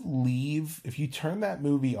 if you turn that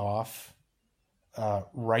movie off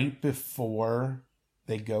right before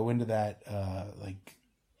they go into that,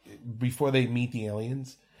 before they meet the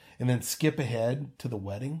aliens, and then skip ahead to the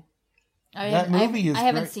wedding, I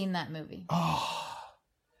haven't seen that movie. Oh.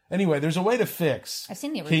 Anyway, there's a way to fix I've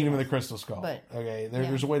seen the Kingdom of the Crystal Skull. But, okay,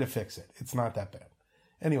 there's a way to fix it. It's not that bad.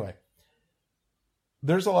 Anyway,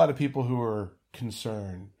 there's a lot of people who are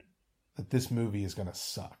concerned that this movie is going to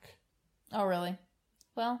suck. Oh, really?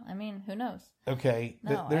 Well, I mean, who knows? Okay,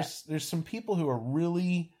 there's some people who are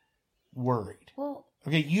really worried. Well,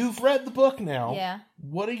 okay, you've read the book now. Yeah.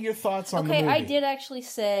 What are your thoughts on the movie? movie? I did actually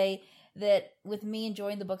say that with me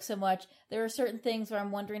enjoying the book so much, there are certain things where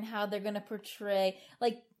I'm wondering how they're going to portray,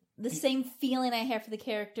 like, the same feeling I have for the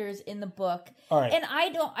characters in the book. All right. And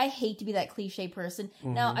I hate to be that cliche person.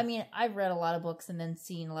 Now, I mean, I've read a lot of books and then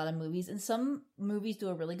seen a lot of movies, and some movies do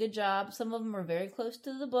a really good job. Some of them are very close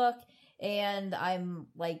to the book, and I'm,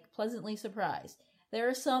 like, pleasantly surprised. There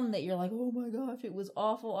are some that you're like, oh my gosh, it was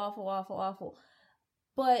awful, awful, awful, awful.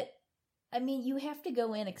 But, I mean, you have to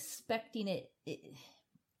go in expecting it.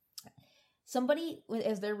 Somebody,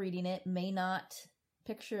 as they're reading it, may not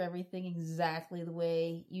picture everything exactly the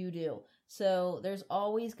way you do. So there's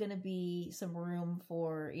always going to be some room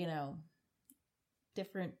for,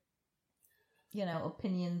 different,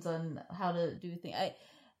 opinions on how to do things.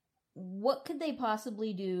 What could they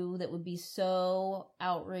possibly do that would be so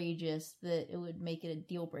outrageous that it would make it a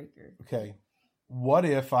deal breaker? Okay. What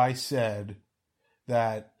if I said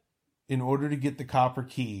that in order to get the copper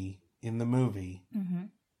key in the movie,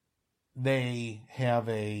 they have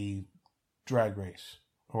a drag race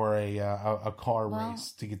or a car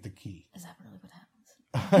race to get the key? Is that really what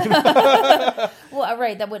happens? Well,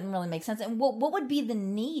 right, that wouldn't really make sense. And what would be the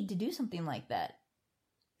need to do something like that?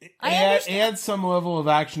 Add some level of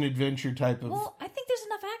action adventure type of. Well, I think there's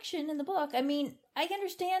enough action in the book. I mean, I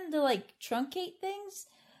understand to truncate things,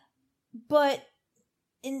 but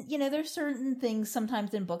there's certain things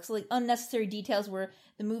sometimes in books, like unnecessary details where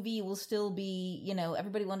the movie will still be,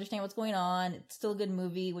 everybody will understand what's going on. It's still a good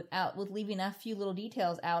movie with leaving a few little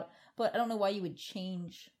details out. But I don't know why you would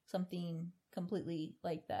change something completely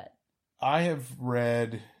like that. I have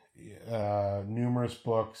read numerous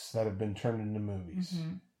books that have been turned into movies.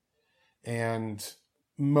 And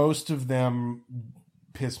most of them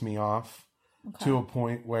piss me off to a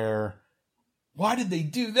point where, why did they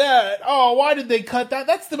do that? Oh, why did they cut that?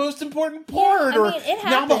 That's the most important part. Yeah, I mean, it happens.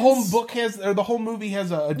 Now the whole book the whole movie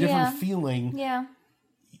has a different feeling. Yeah.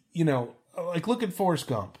 Look at Forrest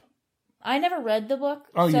Gump. I never read the book.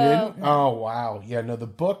 Oh, you didn't? No. Oh, wow. Yeah, no, the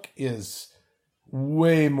book is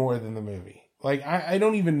way more than the movie. I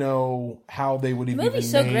don't even know how they would even. The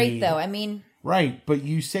movie's so great, though. I mean, right, but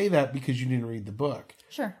you say that because you didn't read the book.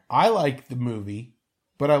 Sure. I like the movie,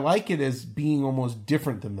 but I like it as being almost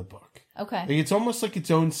different than the book. Okay. It's almost like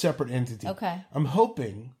its own separate entity. Okay. I'm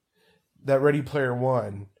hoping that Ready Player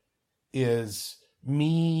One is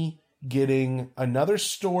me getting another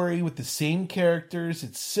story with the same characters.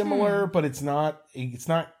 It's similar, but it's not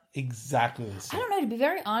exactly the same. I don't know, to be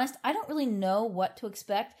very honest, I don't really know what to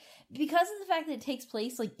expect because of the fact that it takes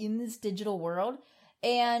place in this digital world,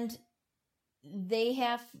 and they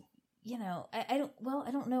have, I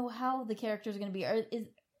don't know how the characters are going to be.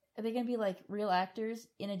 are they going to be like real actors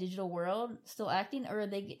in a digital world still acting, or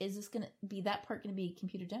is this going to be that part going to be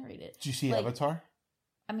computer generated? Did you see like, Avatar?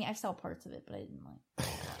 I mean, I saw parts of it, but I didn't like.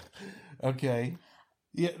 Okay.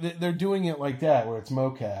 Yeah, they're doing it like that, where it's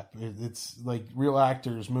mocap. It's like real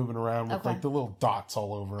actors moving around with like the little dots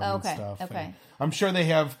all over them and stuff. Okay. And I'm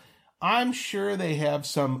sure they have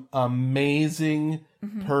some amazing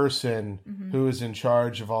person who is in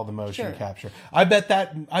charge of all the motion capture. I bet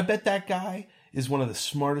that guy is one of the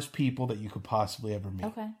smartest people that you could possibly ever meet.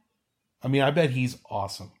 Okay. I mean, I bet he's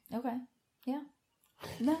awesome. Okay. Yeah.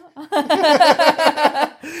 No.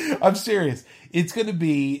 I'm serious. It's going to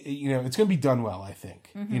be, it's going to be done well, I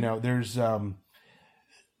think.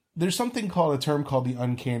 There's something a term called the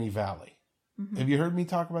uncanny valley. Have you heard me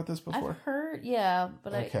talk about this before? I've heard, yeah,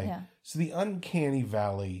 but okay. So the uncanny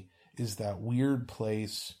valley is that weird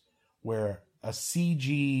place where a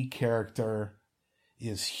CG character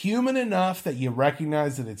is human enough that you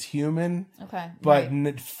recognize that it's human. Okay.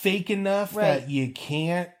 But fake enough that you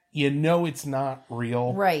can't, it's not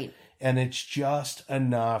real. Right. And it's just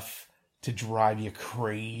enough to drive you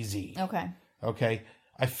crazy. Okay.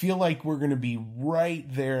 I feel like we're going to be right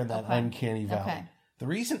there in that uncanny valley. Okay. The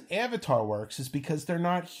reason Avatar works is because they're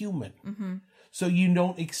not human. So you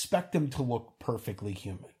don't expect them to look perfectly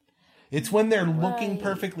human. It's when they're looking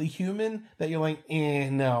perfectly human that you're like,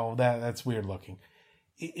 no, that's weird looking.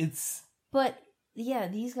 But yeah,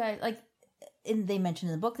 these guys, like, and they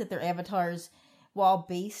mentioned in the book that their avatars, while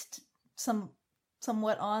based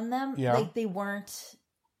somewhat on them, like they weren't,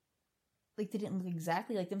 like they didn't look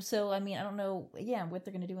exactly like them. So I mean, I don't know, what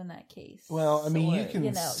they're going to do in that case. Well, I mean, you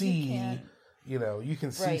can see, you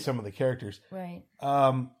can see some of the characters. Right.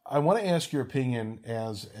 I want to ask your opinion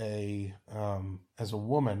as a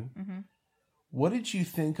woman. What did you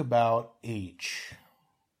think about H?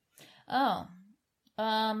 Oh,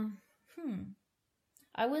 I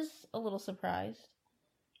was a little surprised.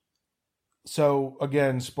 So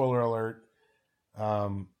again, spoiler alert.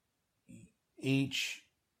 H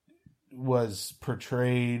was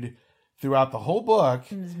portrayed throughout the whole book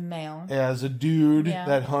as a dude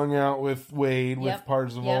that hung out with Wade, with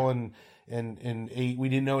Parzival, and H. We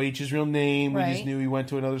didn't know H's real name. We just knew he went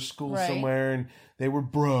to another school somewhere, and they were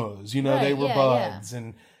bros. They were buds,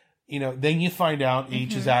 and then you find out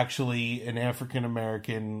H is actually an African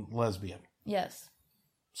American lesbian. Yes.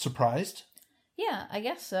 Surprised? Yeah, I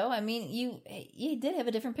guess so. I mean, you did have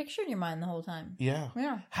a different picture in your mind the whole time. Yeah.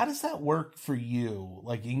 How does that work for you?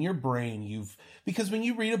 Like in your brain, because when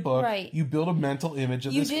you read a book, you build a mental image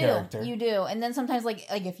of this character. You do. And then sometimes like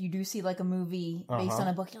if you do see like a movie based on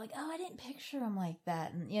a book, you're like, oh, I didn't picture him like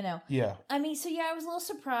that. And Yeah. I mean, so I was a little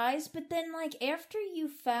surprised, but then like after you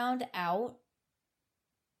found out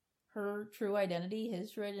her true identity,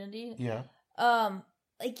 his true identity. Yeah.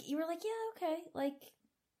 Like you were like, yeah, okay. Like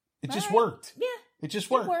it just worked. Yeah. It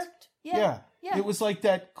just worked. It worked. Yeah. It was like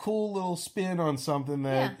that cool little spin on something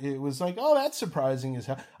that it was like, oh, that's surprising as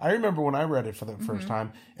hell. I remember when I read it for the first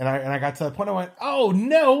time and I got to that point, I went, oh,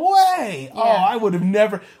 no way. Yeah. Oh, I would have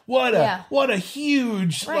never, what a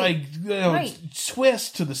huge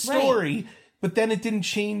twist to the story. Right. But then it didn't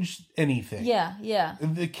change anything. Yeah.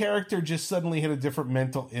 The character just suddenly had a different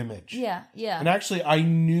mental image. Yeah. And actually I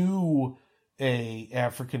knew a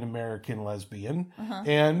African American lesbian,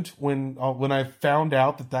 and when I found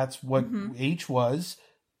out that that's what H was,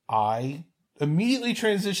 I immediately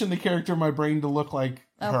transitioned the character in my brain to look like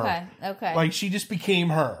her. Okay. Like she just became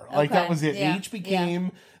her. Like that was it. H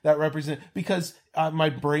became that represent because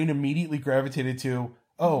my brain immediately gravitated to,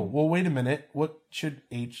 oh, well, wait a minute, what should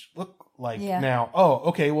H look like now? Oh,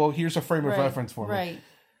 okay, well, here's a frame of reference for me. Right.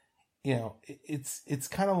 It's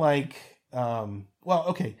kind of like,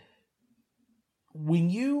 okay. When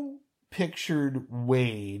you pictured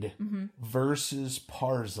Wade versus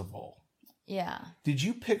Parzival, did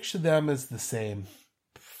you picture them as the same?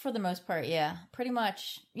 For the most part, yeah. Pretty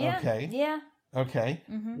much. Yeah. Okay. Yeah. Okay.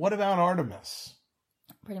 What about Artemis?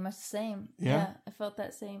 Pretty much the same. Yeah. I felt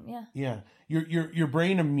that same. Yeah. Yeah. Your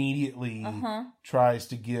brain immediately tries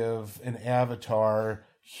to give an avatar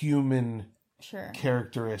human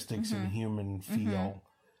characteristics and human feel.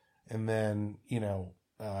 And then,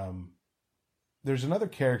 there's another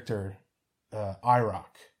character, IROC,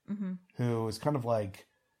 who is kind of a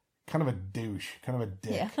douche, kind of a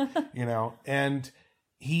dick, and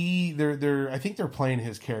I think they're playing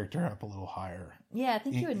his character up a little higher. Yeah, I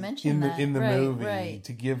think you had mentioned that in the movie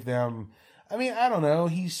to give them. I mean, I don't know.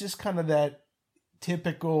 He's just kind of that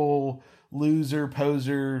typical loser,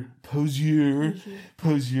 poseur.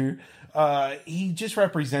 He just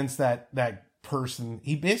represents that person.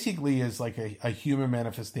 He basically is like a human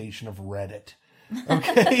manifestation of Reddit.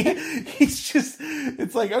 Okay,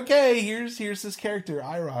 it's like, okay, here's this character,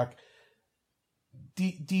 IROC.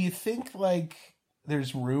 Do you think like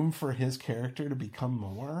there's room for his character to become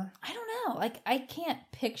more? I don't know. Like, I can't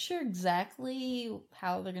picture exactly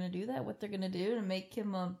how they're going to do that, what they're going to do to make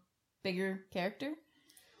him a bigger character.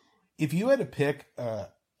 If you had to pick a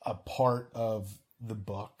part of the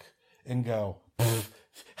book and go,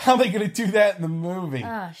 how are they going to do that in the movie?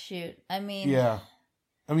 Ah, shoot. I mean... Yeah.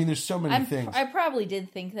 I mean, there's so many things. I probably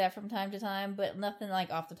did think that from time to time, but nothing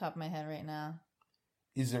like off the top of my head right now.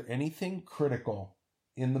 Is there anything critical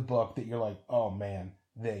in the book that you're like, oh man,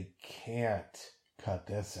 they can't cut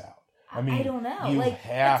this out? I mean, I don't know. You like,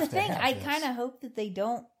 have that's the thing. I this. kind of hope that they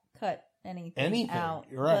don't cut anything out.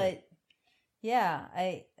 Right. But yeah,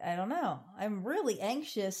 I don't know. I'm really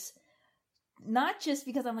anxious. Not just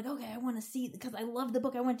because I'm like, okay, I want to see, because I love the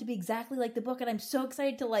book. I want it to be exactly like the book, and I'm so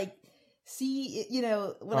excited to like see,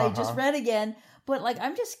 what I just read again. But like,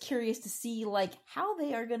 I'm just curious to see like how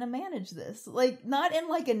they are going to manage this. Like, not in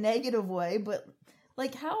like a negative way, but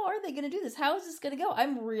like, how are they going to do this? How is this going to go?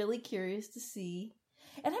 I'm really curious to see.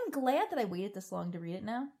 And I'm glad that I waited this long to read it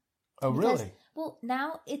now. Oh, because, really? Well,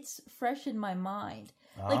 now it's fresh in my mind.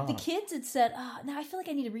 Like, the kids had said, now I feel like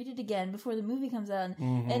I need to read it again before the movie comes out.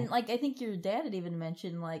 And like, I think your dad had even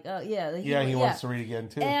mentioned, like, oh, yeah. He wants to read again,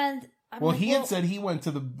 too. And he had said he went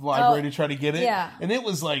to the library to try to get it. Yeah. And it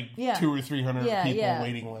was like 200 or 300 people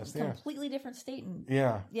waiting list. Yeah. Completely different state.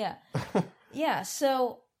 Yeah. Yeah.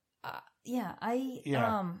 So,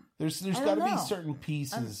 There's got to be certain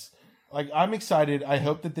pieces. Like, I'm excited. I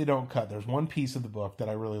hope that they don't cut. There's one piece of the book that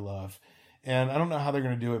I really love. And I don't know how they're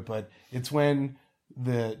going to do it, but it's when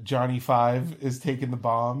the Johnny Five is taking the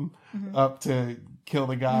bomb up to kill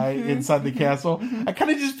the guy inside the castle. I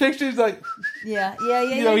kind of just picture he's like,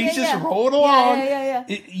 he's just rolling along.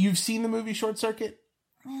 You've seen the movie Short Circuit?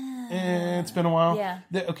 It's been a while. Yeah.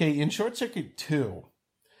 Okay, in Short Circuit 2,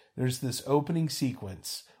 there's this opening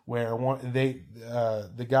sequence where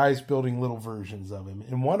the guy's building little versions of him,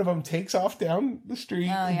 and one of them takes off down the street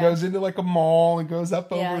and goes into like a mall and goes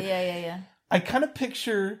up over. Yeah. I kind of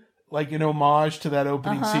picture like an homage to that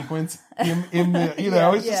opening sequence in the,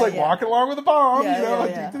 it's just like walking along with a bomb, I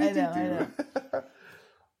know.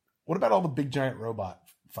 What about all the big giant robot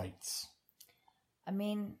fights? I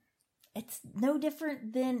mean, it's no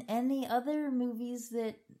different than any other movies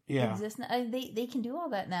that exist now. They can do all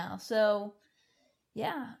that now. So,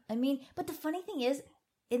 yeah. I mean, but the funny thing is,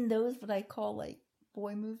 in those what I call like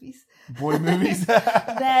boy movies,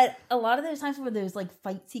 that a lot of those times where there's like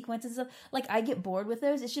fight sequences and stuff, like I get bored with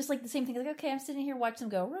those. It's just like the same thing. Like, okay, I'm sitting here watching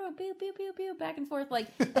them go, pew, pew, pew, pew, back and forth, like,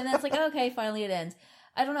 and then it's like, okay, finally it ends.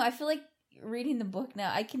 I don't know. I feel like reading the book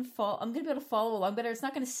now, I'm gonna be able to follow along better. It's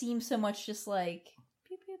not gonna seem so much just like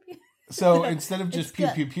pew, pew, pew. So instead of just pew,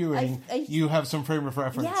 pew, pewing, you have some frame of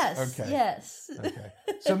reference. Yes. Okay. Yes. Okay.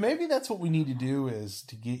 So maybe that's what we need to do, is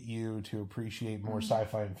to get you to appreciate more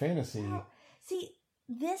sci-fi and fantasy. Well, see,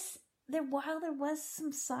 while there was some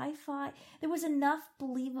sci-fi, there was enough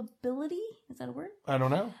believability. Is that a word? I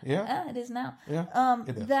don't know. Yeah. It is now. Yeah.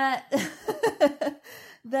 It is. That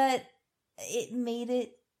it made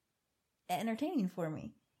it entertaining for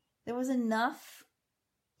me. There was enough.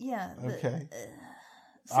 Yeah. Okay.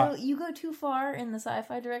 So you go too far in the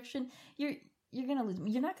sci-fi direction, you're gonna lose.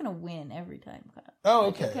 You're not gonna win every time. Oh,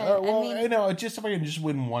 okay. Well, I know. Just if I can just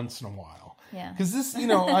win once in a while. Yeah. Because this,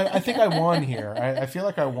 I think I won here. I feel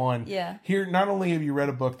like I won. Yeah. Here, not only have you read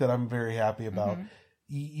a book that I'm very happy about,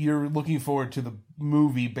 you're looking forward to the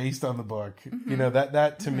movie based on the book.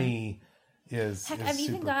 That to me is. Heck, is I've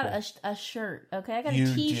even got cool. a shirt. Okay, I got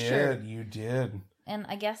a T-shirt. You did. And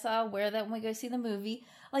I guess I'll wear that when we go see the movie.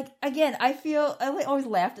 Like, again, I always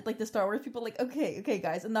laughed at like the Star Wars people, like, okay,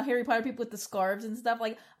 guys, and the Harry Potter people with the scarves and stuff,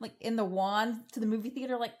 like in the wand to the movie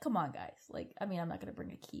theater. Like, come on, guys. Like, I mean, I'm not gonna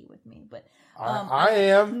bring a key with me, but I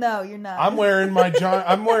am. No, you're not. I'm wearing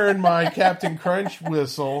my Captain Crunch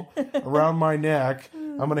whistle around my neck.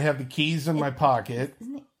 I'm gonna have the keys in my pocket.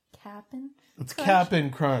 Isn't it Cap'n? It's Cap'n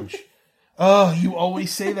Crunch. Oh, you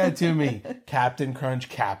always say that to me. Captain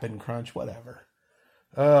Crunch, whatever.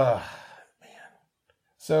 Man.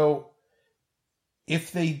 So,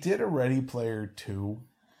 if they did a Ready Player 2,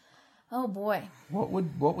 oh boy, what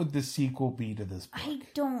would the sequel be to this book? I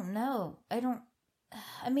don't know.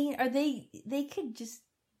 I mean, are they could just,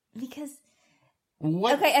 because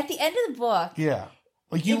what? Okay, at the end of the book, yeah,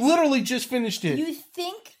 like you literally just finished it. You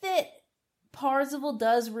think that Parzival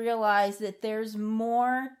does realize that there's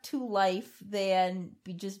more to life than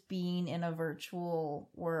just being in a virtual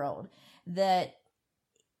world. That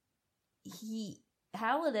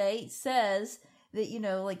Halliday says that,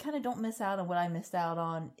 like, kind of don't miss out on what I missed out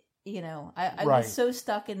on You know, I Right. was so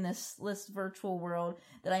stuck in this virtual world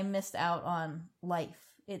that I missed out on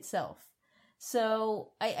life itself.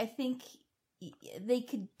 So I think they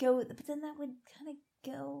could go, but then that would kind of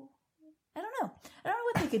go. I don't know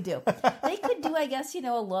what they could do. They could do, I guess, you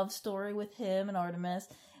know, a love story with him and Artemis,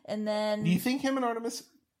 and then. Do you think him and Artemis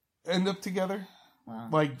end up together? Well,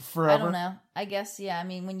 like forever? I don't know. I guess, yeah. I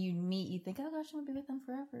mean, when you meet, you think, oh gosh, I want to be with them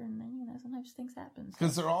forever, and then, you know, sometimes things happen.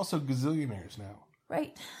 Because they're also gazillionaires now.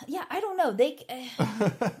 Right. Yeah, I don't know.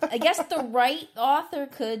 I guess the right author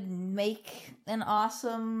could make an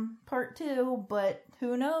awesome part 2, but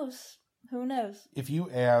who knows? Who knows? If you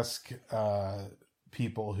ask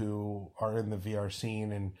people who are in the VR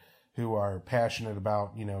scene and who are passionate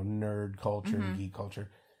about, you know, nerd culture and geek culture,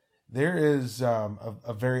 there is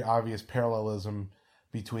a very obvious parallelism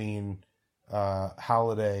between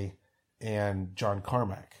Halliday and John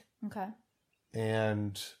Carmack. Okay.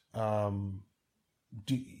 And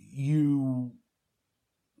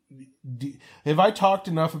have I talked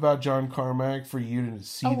enough about John Carmack for you to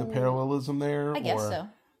see the parallelism there? I guess so.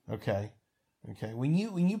 Okay. When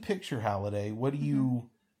you picture Halliday, what do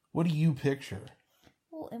you picture?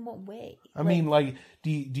 Well, in what way? I mean, like,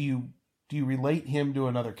 do you relate him to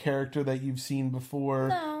another character that you've seen before?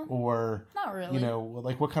 No, or not really. You know,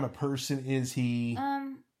 like, what kind of person is he?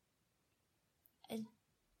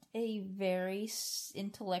 A very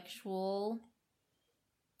intellectual,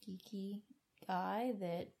 geeky guy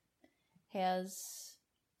that has,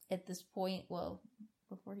 at this point, well,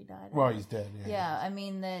 before he died. Well, he's dead. Yeah, I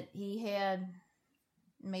mean that he had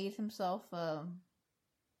made himself a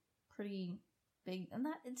pretty big, and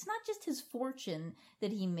it's not just his fortune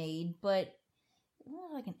that he made, but more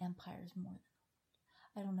like an empire is more.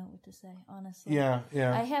 I don't know what to say, honestly. Yeah.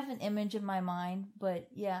 I have an image in my mind, but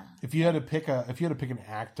yeah. If you had to pick an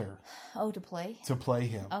actor, to play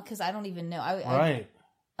him. Oh, because I don't even know. Right.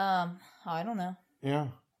 I don't know. Yeah.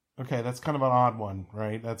 Okay, that's kind of an odd one,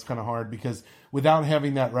 right? That's kind of hard because without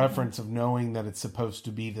having that reference of knowing that it's supposed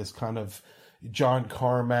to be this kind of John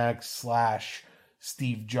Carmack /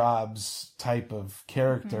 Steve Jobs type of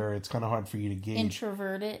character, it's kind of hard for you to gauge.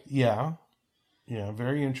 Introverted. Yeah,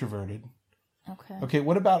 very introverted. Okay,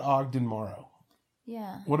 what about Ogden Morrow?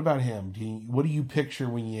 Yeah. What about him? What do you picture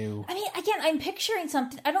when you... I mean, again, I'm picturing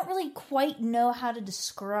something. I don't really quite know how to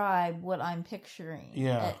describe what I'm picturing.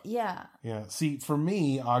 Yeah. Yeah. See, for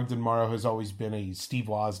me, Ogden Morrow has always been a Steve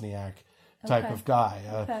Wozniak type of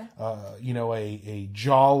guy. You know, a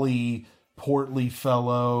jolly, portly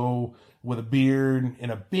fellow with a beard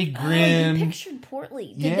and a big grin. You pictured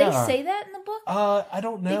portly. Did they say that in the book? I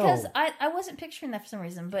don't know. Because I wasn't picturing that for some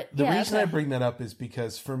reason. But the reason I bring that up is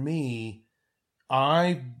because for me,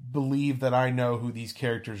 I believe that I know who these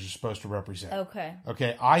characters are supposed to represent.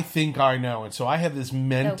 Okay. I think I know. And so I have this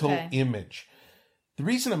mental image. The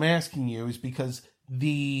reason I'm asking you is because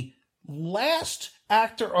the last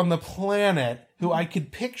actor on the planet who I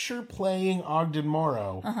could picture playing Ogden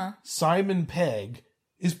Morrow, Simon Pegg,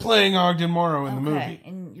 is playing Ogden Morrow in the movie.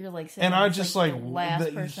 And you're like, and I'm just like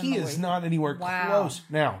he is not anywhere close.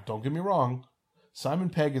 Now, don't get me wrong. Simon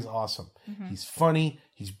Pegg is awesome. He's funny.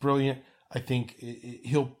 He's brilliant. I think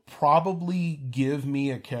he'll probably give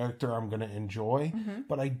me a character I'm going to enjoy,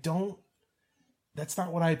 but I don't. That's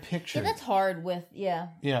not what I pictured. Yeah, that's hard with,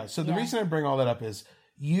 Yeah, so the reason I bring all that up is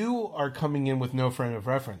you are coming in with no frame of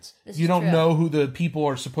reference. You don't know who the people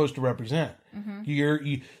are supposed to represent.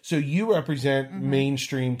 So you represent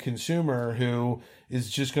mainstream consumer who is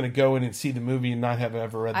just going to go in and see the movie and not have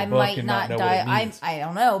ever read the book and not know what it means. I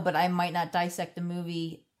don't know, but I might not dissect the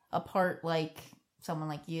movie apart like someone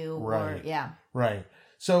like you. Right. Or, Right.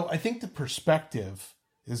 So I think the perspective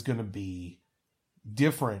is going to be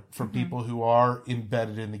different from people who are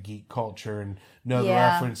embedded in the geek culture and know the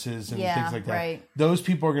references and things like that. Right. Those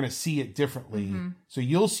people are going to see it differently. So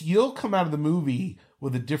you'll come out of the movie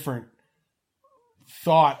with a different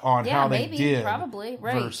thought on how they did probably.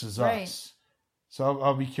 versus us. So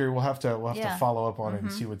I'll be curious. We'll have to follow up on it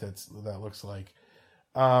and see what that looks like.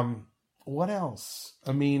 What else?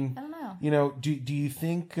 I mean, I don't know. You know, do you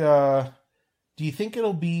think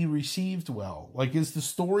it'll be received well? Like, is the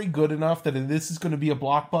story good enough that this is going to be a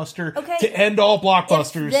blockbuster to end all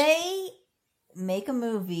blockbusters? If they make a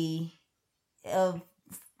movie of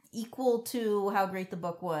equal to how great the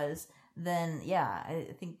book was, then I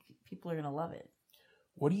think people are going to love it.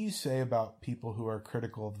 What do you say about people who are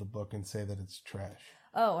critical of the book and say that it's trash?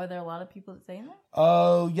 Oh, are there a lot of people that say that?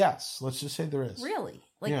 Oh, yes. Let's just say there is. Really?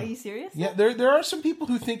 Like, are you serious? Yeah, there are some people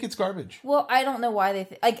who think it's garbage. Well, I don't know why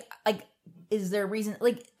they like. Is there a reason?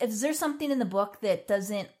 Like, is there something in the book that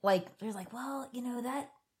doesn't like? There's like, well, you know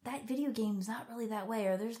that video game's not really that way,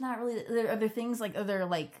 or there's not really. Are there things like? Are there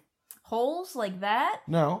like holes like that?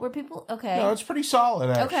 No. Where people... Okay. No, it's pretty solid,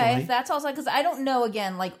 actually. Okay, if that's all... Because I don't know,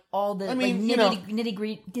 again, like, all the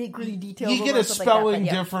nitty-gritty details. You get a spelling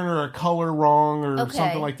different or a color wrong or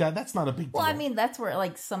something like that. That's not a big deal. Well, I mean, that's where,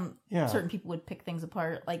 like, certain people would pick things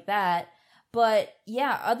apart like that. But,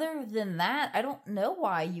 yeah, other than that, I don't know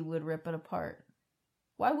why you would rip it apart.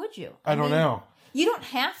 Why would you? I don't know. You don't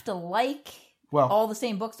have to like... all the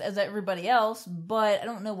same books as everybody else, but I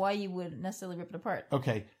don't know why you would necessarily rip it apart.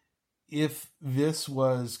 Okay. If this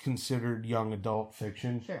was considered young adult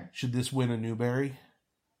fiction, should this win a Newbery?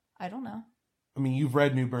 I don't know. I mean, you've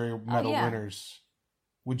read Newbery Medal winners.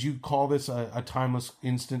 Would you call this a timeless,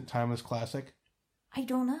 instant timeless classic? I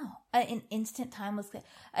don't know. An instant timeless classic.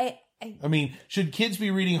 I mean, should kids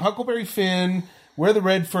be reading Huckleberry Finn, Where the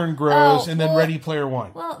Red Fern Grows, and then Ready Player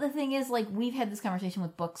One? Well, the thing is, like, we've had this conversation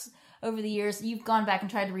with books over the years. You've gone back and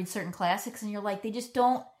tried to read certain classics, and you're like, they just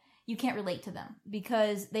don't, you can't relate to them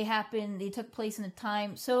because they took place in a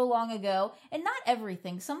time so long ago, and not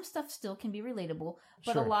everything. Some stuff still can be relatable,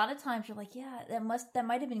 but a lot of times you're like, yeah, that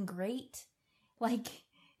might have been great, like,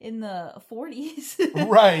 in the 40s.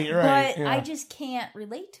 Right. But I just can't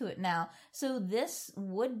relate to it now. So this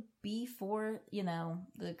would be for,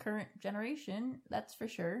 the current generation, that's for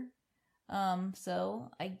sure. So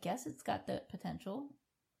I guess it's got the potential.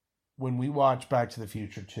 When we watch Back to the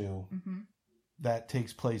Future 2, that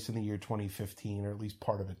takes place in the year 2015, or at least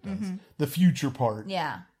part of it does. The future part.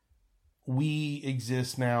 Yeah. We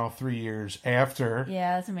exist now 3 years after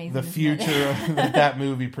that's amazing, the future that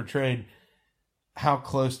movie portrayed. How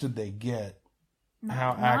close did they get?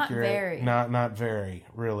 How accurate? Very. Not very,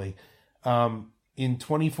 really. In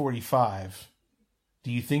 2045,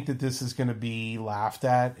 do you think that this is going to be laughed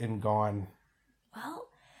at and gone? Well,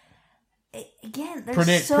 again,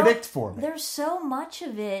 predict for me. There's so much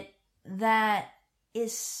of it that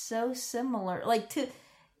is so similar, like to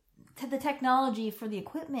the technology for the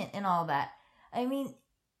equipment and all that. I mean,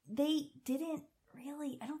 they didn't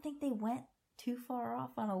really. I don't think they went too far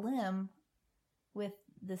off on a limb with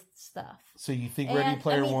this stuff. So you think Ready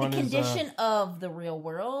Player One the is condition of the real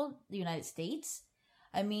world, the United States?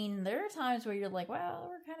 I mean, there are times where you're like, well,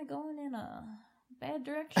 we're kind of going in a bad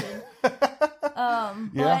direction.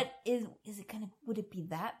 But would it be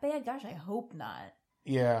that bad? Gosh, I hope not.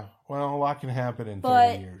 Yeah. Well, a lot can happen in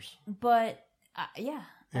 30 years. But, I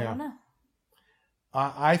don't know.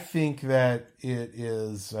 I think that it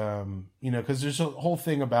is, because there's a whole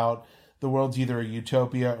thing about the world's either a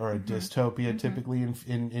utopia or a dystopia, typically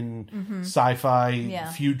in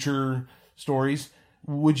sci-fi future stories.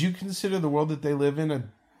 Would you consider the world that they live in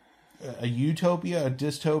a utopia, a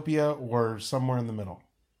dystopia, or somewhere in the middle?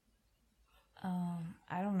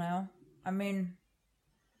 I don't know. I mean,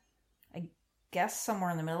 I guess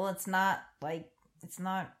somewhere in the middle. It's not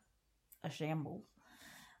a shambles.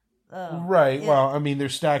 Right. Well, I mean, they're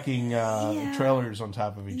stacking trailers on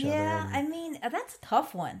top of each other. Yeah, I mean, that's a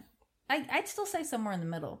tough one. I'd still say somewhere in the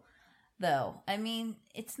middle, though. I mean,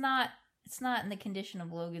 it's not in the condition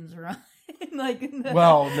of Logan's Run.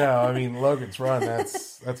 Well, no, I mean, Logan's Run,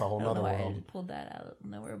 that's a whole nother world. I pulled that out of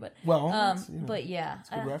nowhere, but but yeah, it's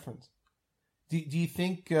a good reference. Do you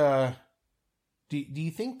think do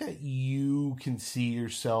you think that you can see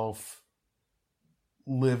yourself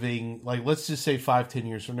living, like, let's just say 5-10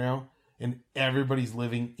 years from now, and everybody's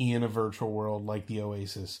living in a virtual world like the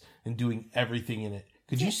Oasis and doing everything in it?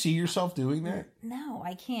 Could you see yourself doing that? No,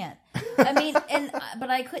 I can't. I mean, but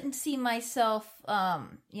I couldn't see myself,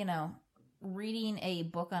 reading a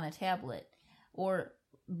book on a tablet or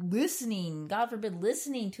listening, God forbid,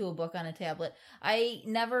 listening to a book on a tablet. I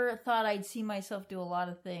never thought I'd see myself do a lot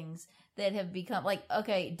of things that have become, like,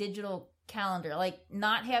 digital calendar, like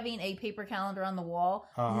not having a paper calendar on the wall.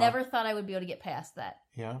 Never thought I would be able to get past that.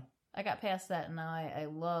 Yeah. I got past that, and now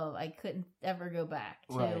I couldn't ever go back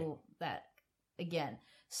to that again.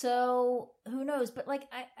 So who knows? But like,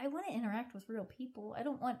 I want to interact with real people. I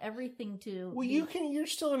don't want everything to. Well, you're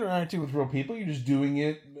still interacting with real people. You're just doing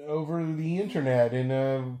it over the internet in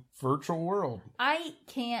a virtual world. I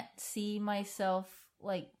can't see myself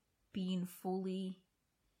like being fully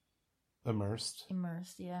immersed.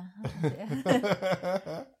 Yeah.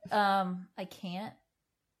 I can't.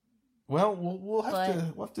 Well, we'll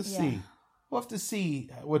have to see. We'll have to see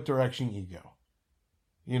what direction you go.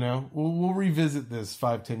 We'll revisit this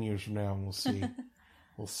 5-10 years from now, and we'll see.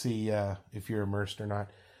 We'll see if you're immersed or not.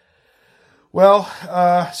 Well,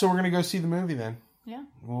 so we're gonna go see the movie then. Yeah.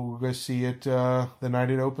 We'll go see it the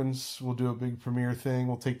night it opens. We'll do a big premiere thing.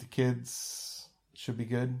 We'll take the kids. Should be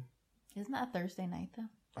good. Isn't that Thursday night though?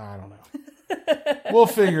 I don't know. We'll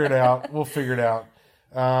figure it out.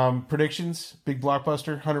 Predictions? Big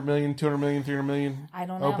blockbuster? 100 million, 200 million, 300 million? I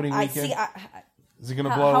don't know. Opening weekend? Is it going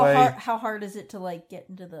to blow how away? How hard is it to like get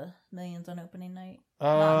into the millions on opening night?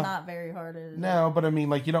 Not very hard. No, but I mean,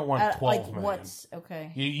 like, you don't want 12 million. What's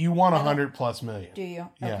okay? You want 100 plus million. Do you?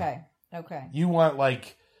 Yeah. Okay. You want,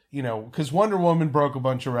 like, because Wonder Woman broke a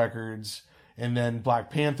bunch of records, and then Black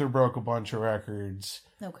Panther broke a bunch of records.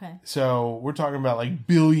 Okay. So we're talking about like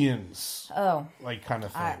billions. Oh. Like kind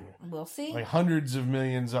of thing. We'll see. Like hundreds of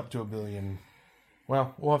millions up to $1 billion.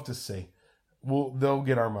 Well, we'll have to see. They'll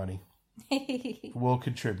get our money. We'll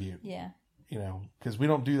contribute. Yeah. Because we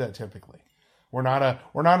don't do that typically. We're not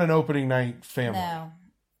an opening night family. No.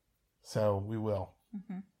 So we will.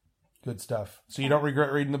 Mm-hmm. Good stuff. So you don't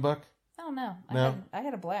regret reading the book? Oh no. No? I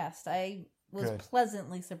had a blast. I was Good.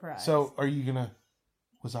 pleasantly surprised. So are you gonna?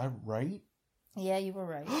 Was I right? Yeah, you were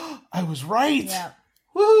right. I was right. Yeah.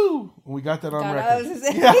 Woo! We got that on record.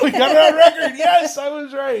 Yeah, we got it on record. Yes, I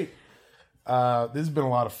was right. This has been a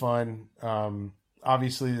lot of fun.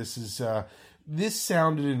 Obviously, this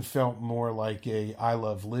sounded and felt more like a I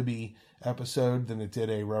Love Libby episode than it did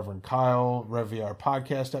a Reverend Kyle RevVR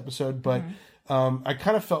podcast episode, but I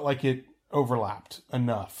kind of felt like it overlapped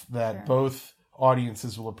enough that both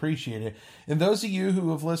audiences will appreciate it. And those of you who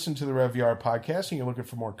have listened to the RevVR podcast and you're looking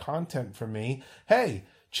for more content from me, hey,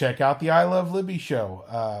 check out the I Love Libby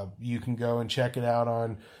show. You can go and check it out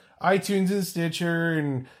on iTunes and Stitcher,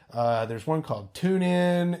 and there's one called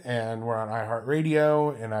TuneIn, and we're on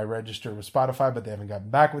iHeartRadio, and I registered with Spotify, but they haven't gotten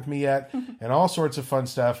back with me yet, and all sorts of fun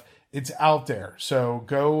stuff. It's out there. So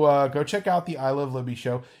go check out the I Love Libby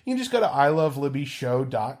show. You can just go to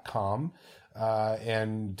ilovelibbyshow.com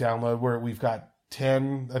and download where we've got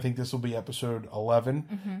 10. I think this will be episode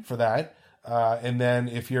 11 for that. And then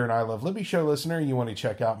if you're an I Love Libby show listener, you want to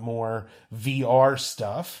check out more VR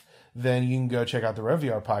stuff, then you can go check out the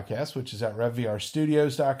RevVR podcast, which is at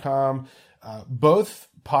revvrstudios.com. Both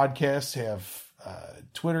podcasts have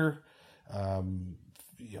Twitter,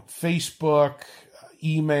 Facebook,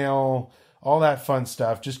 email, all that fun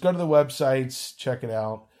stuff. Just go to the websites, check it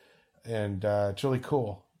out, and it's really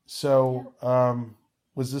cool. So,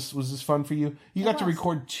 was this fun for you? You got to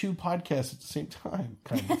record 2 podcasts at the same time,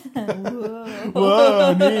 kind of.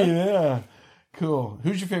 Whoa, neat, yeah, cool.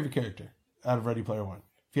 Who's your favorite character out of Ready Player One?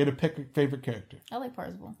 If you had to pick a favorite character, I like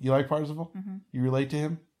Parzival. You like Parzival? Mm-hmm. You relate to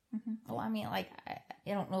him? Mm-hmm. Well, I mean, like, I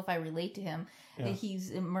don't know if I relate to him. Yeah. He's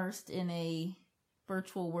immersed in a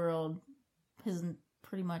virtual world,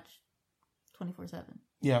 pretty much 24/7.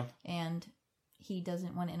 Yeah, and he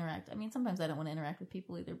doesn't want to interact. I mean, sometimes I don't want to interact with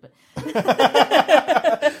people either, but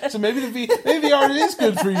so maybe the art is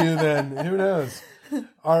good for you then. Who knows?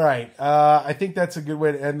 All right. I think that's a good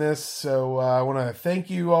way to end this. So I want to thank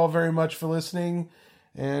you all very much for listening,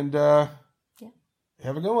 and have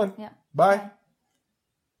a good one. Yeah. Bye. Bye.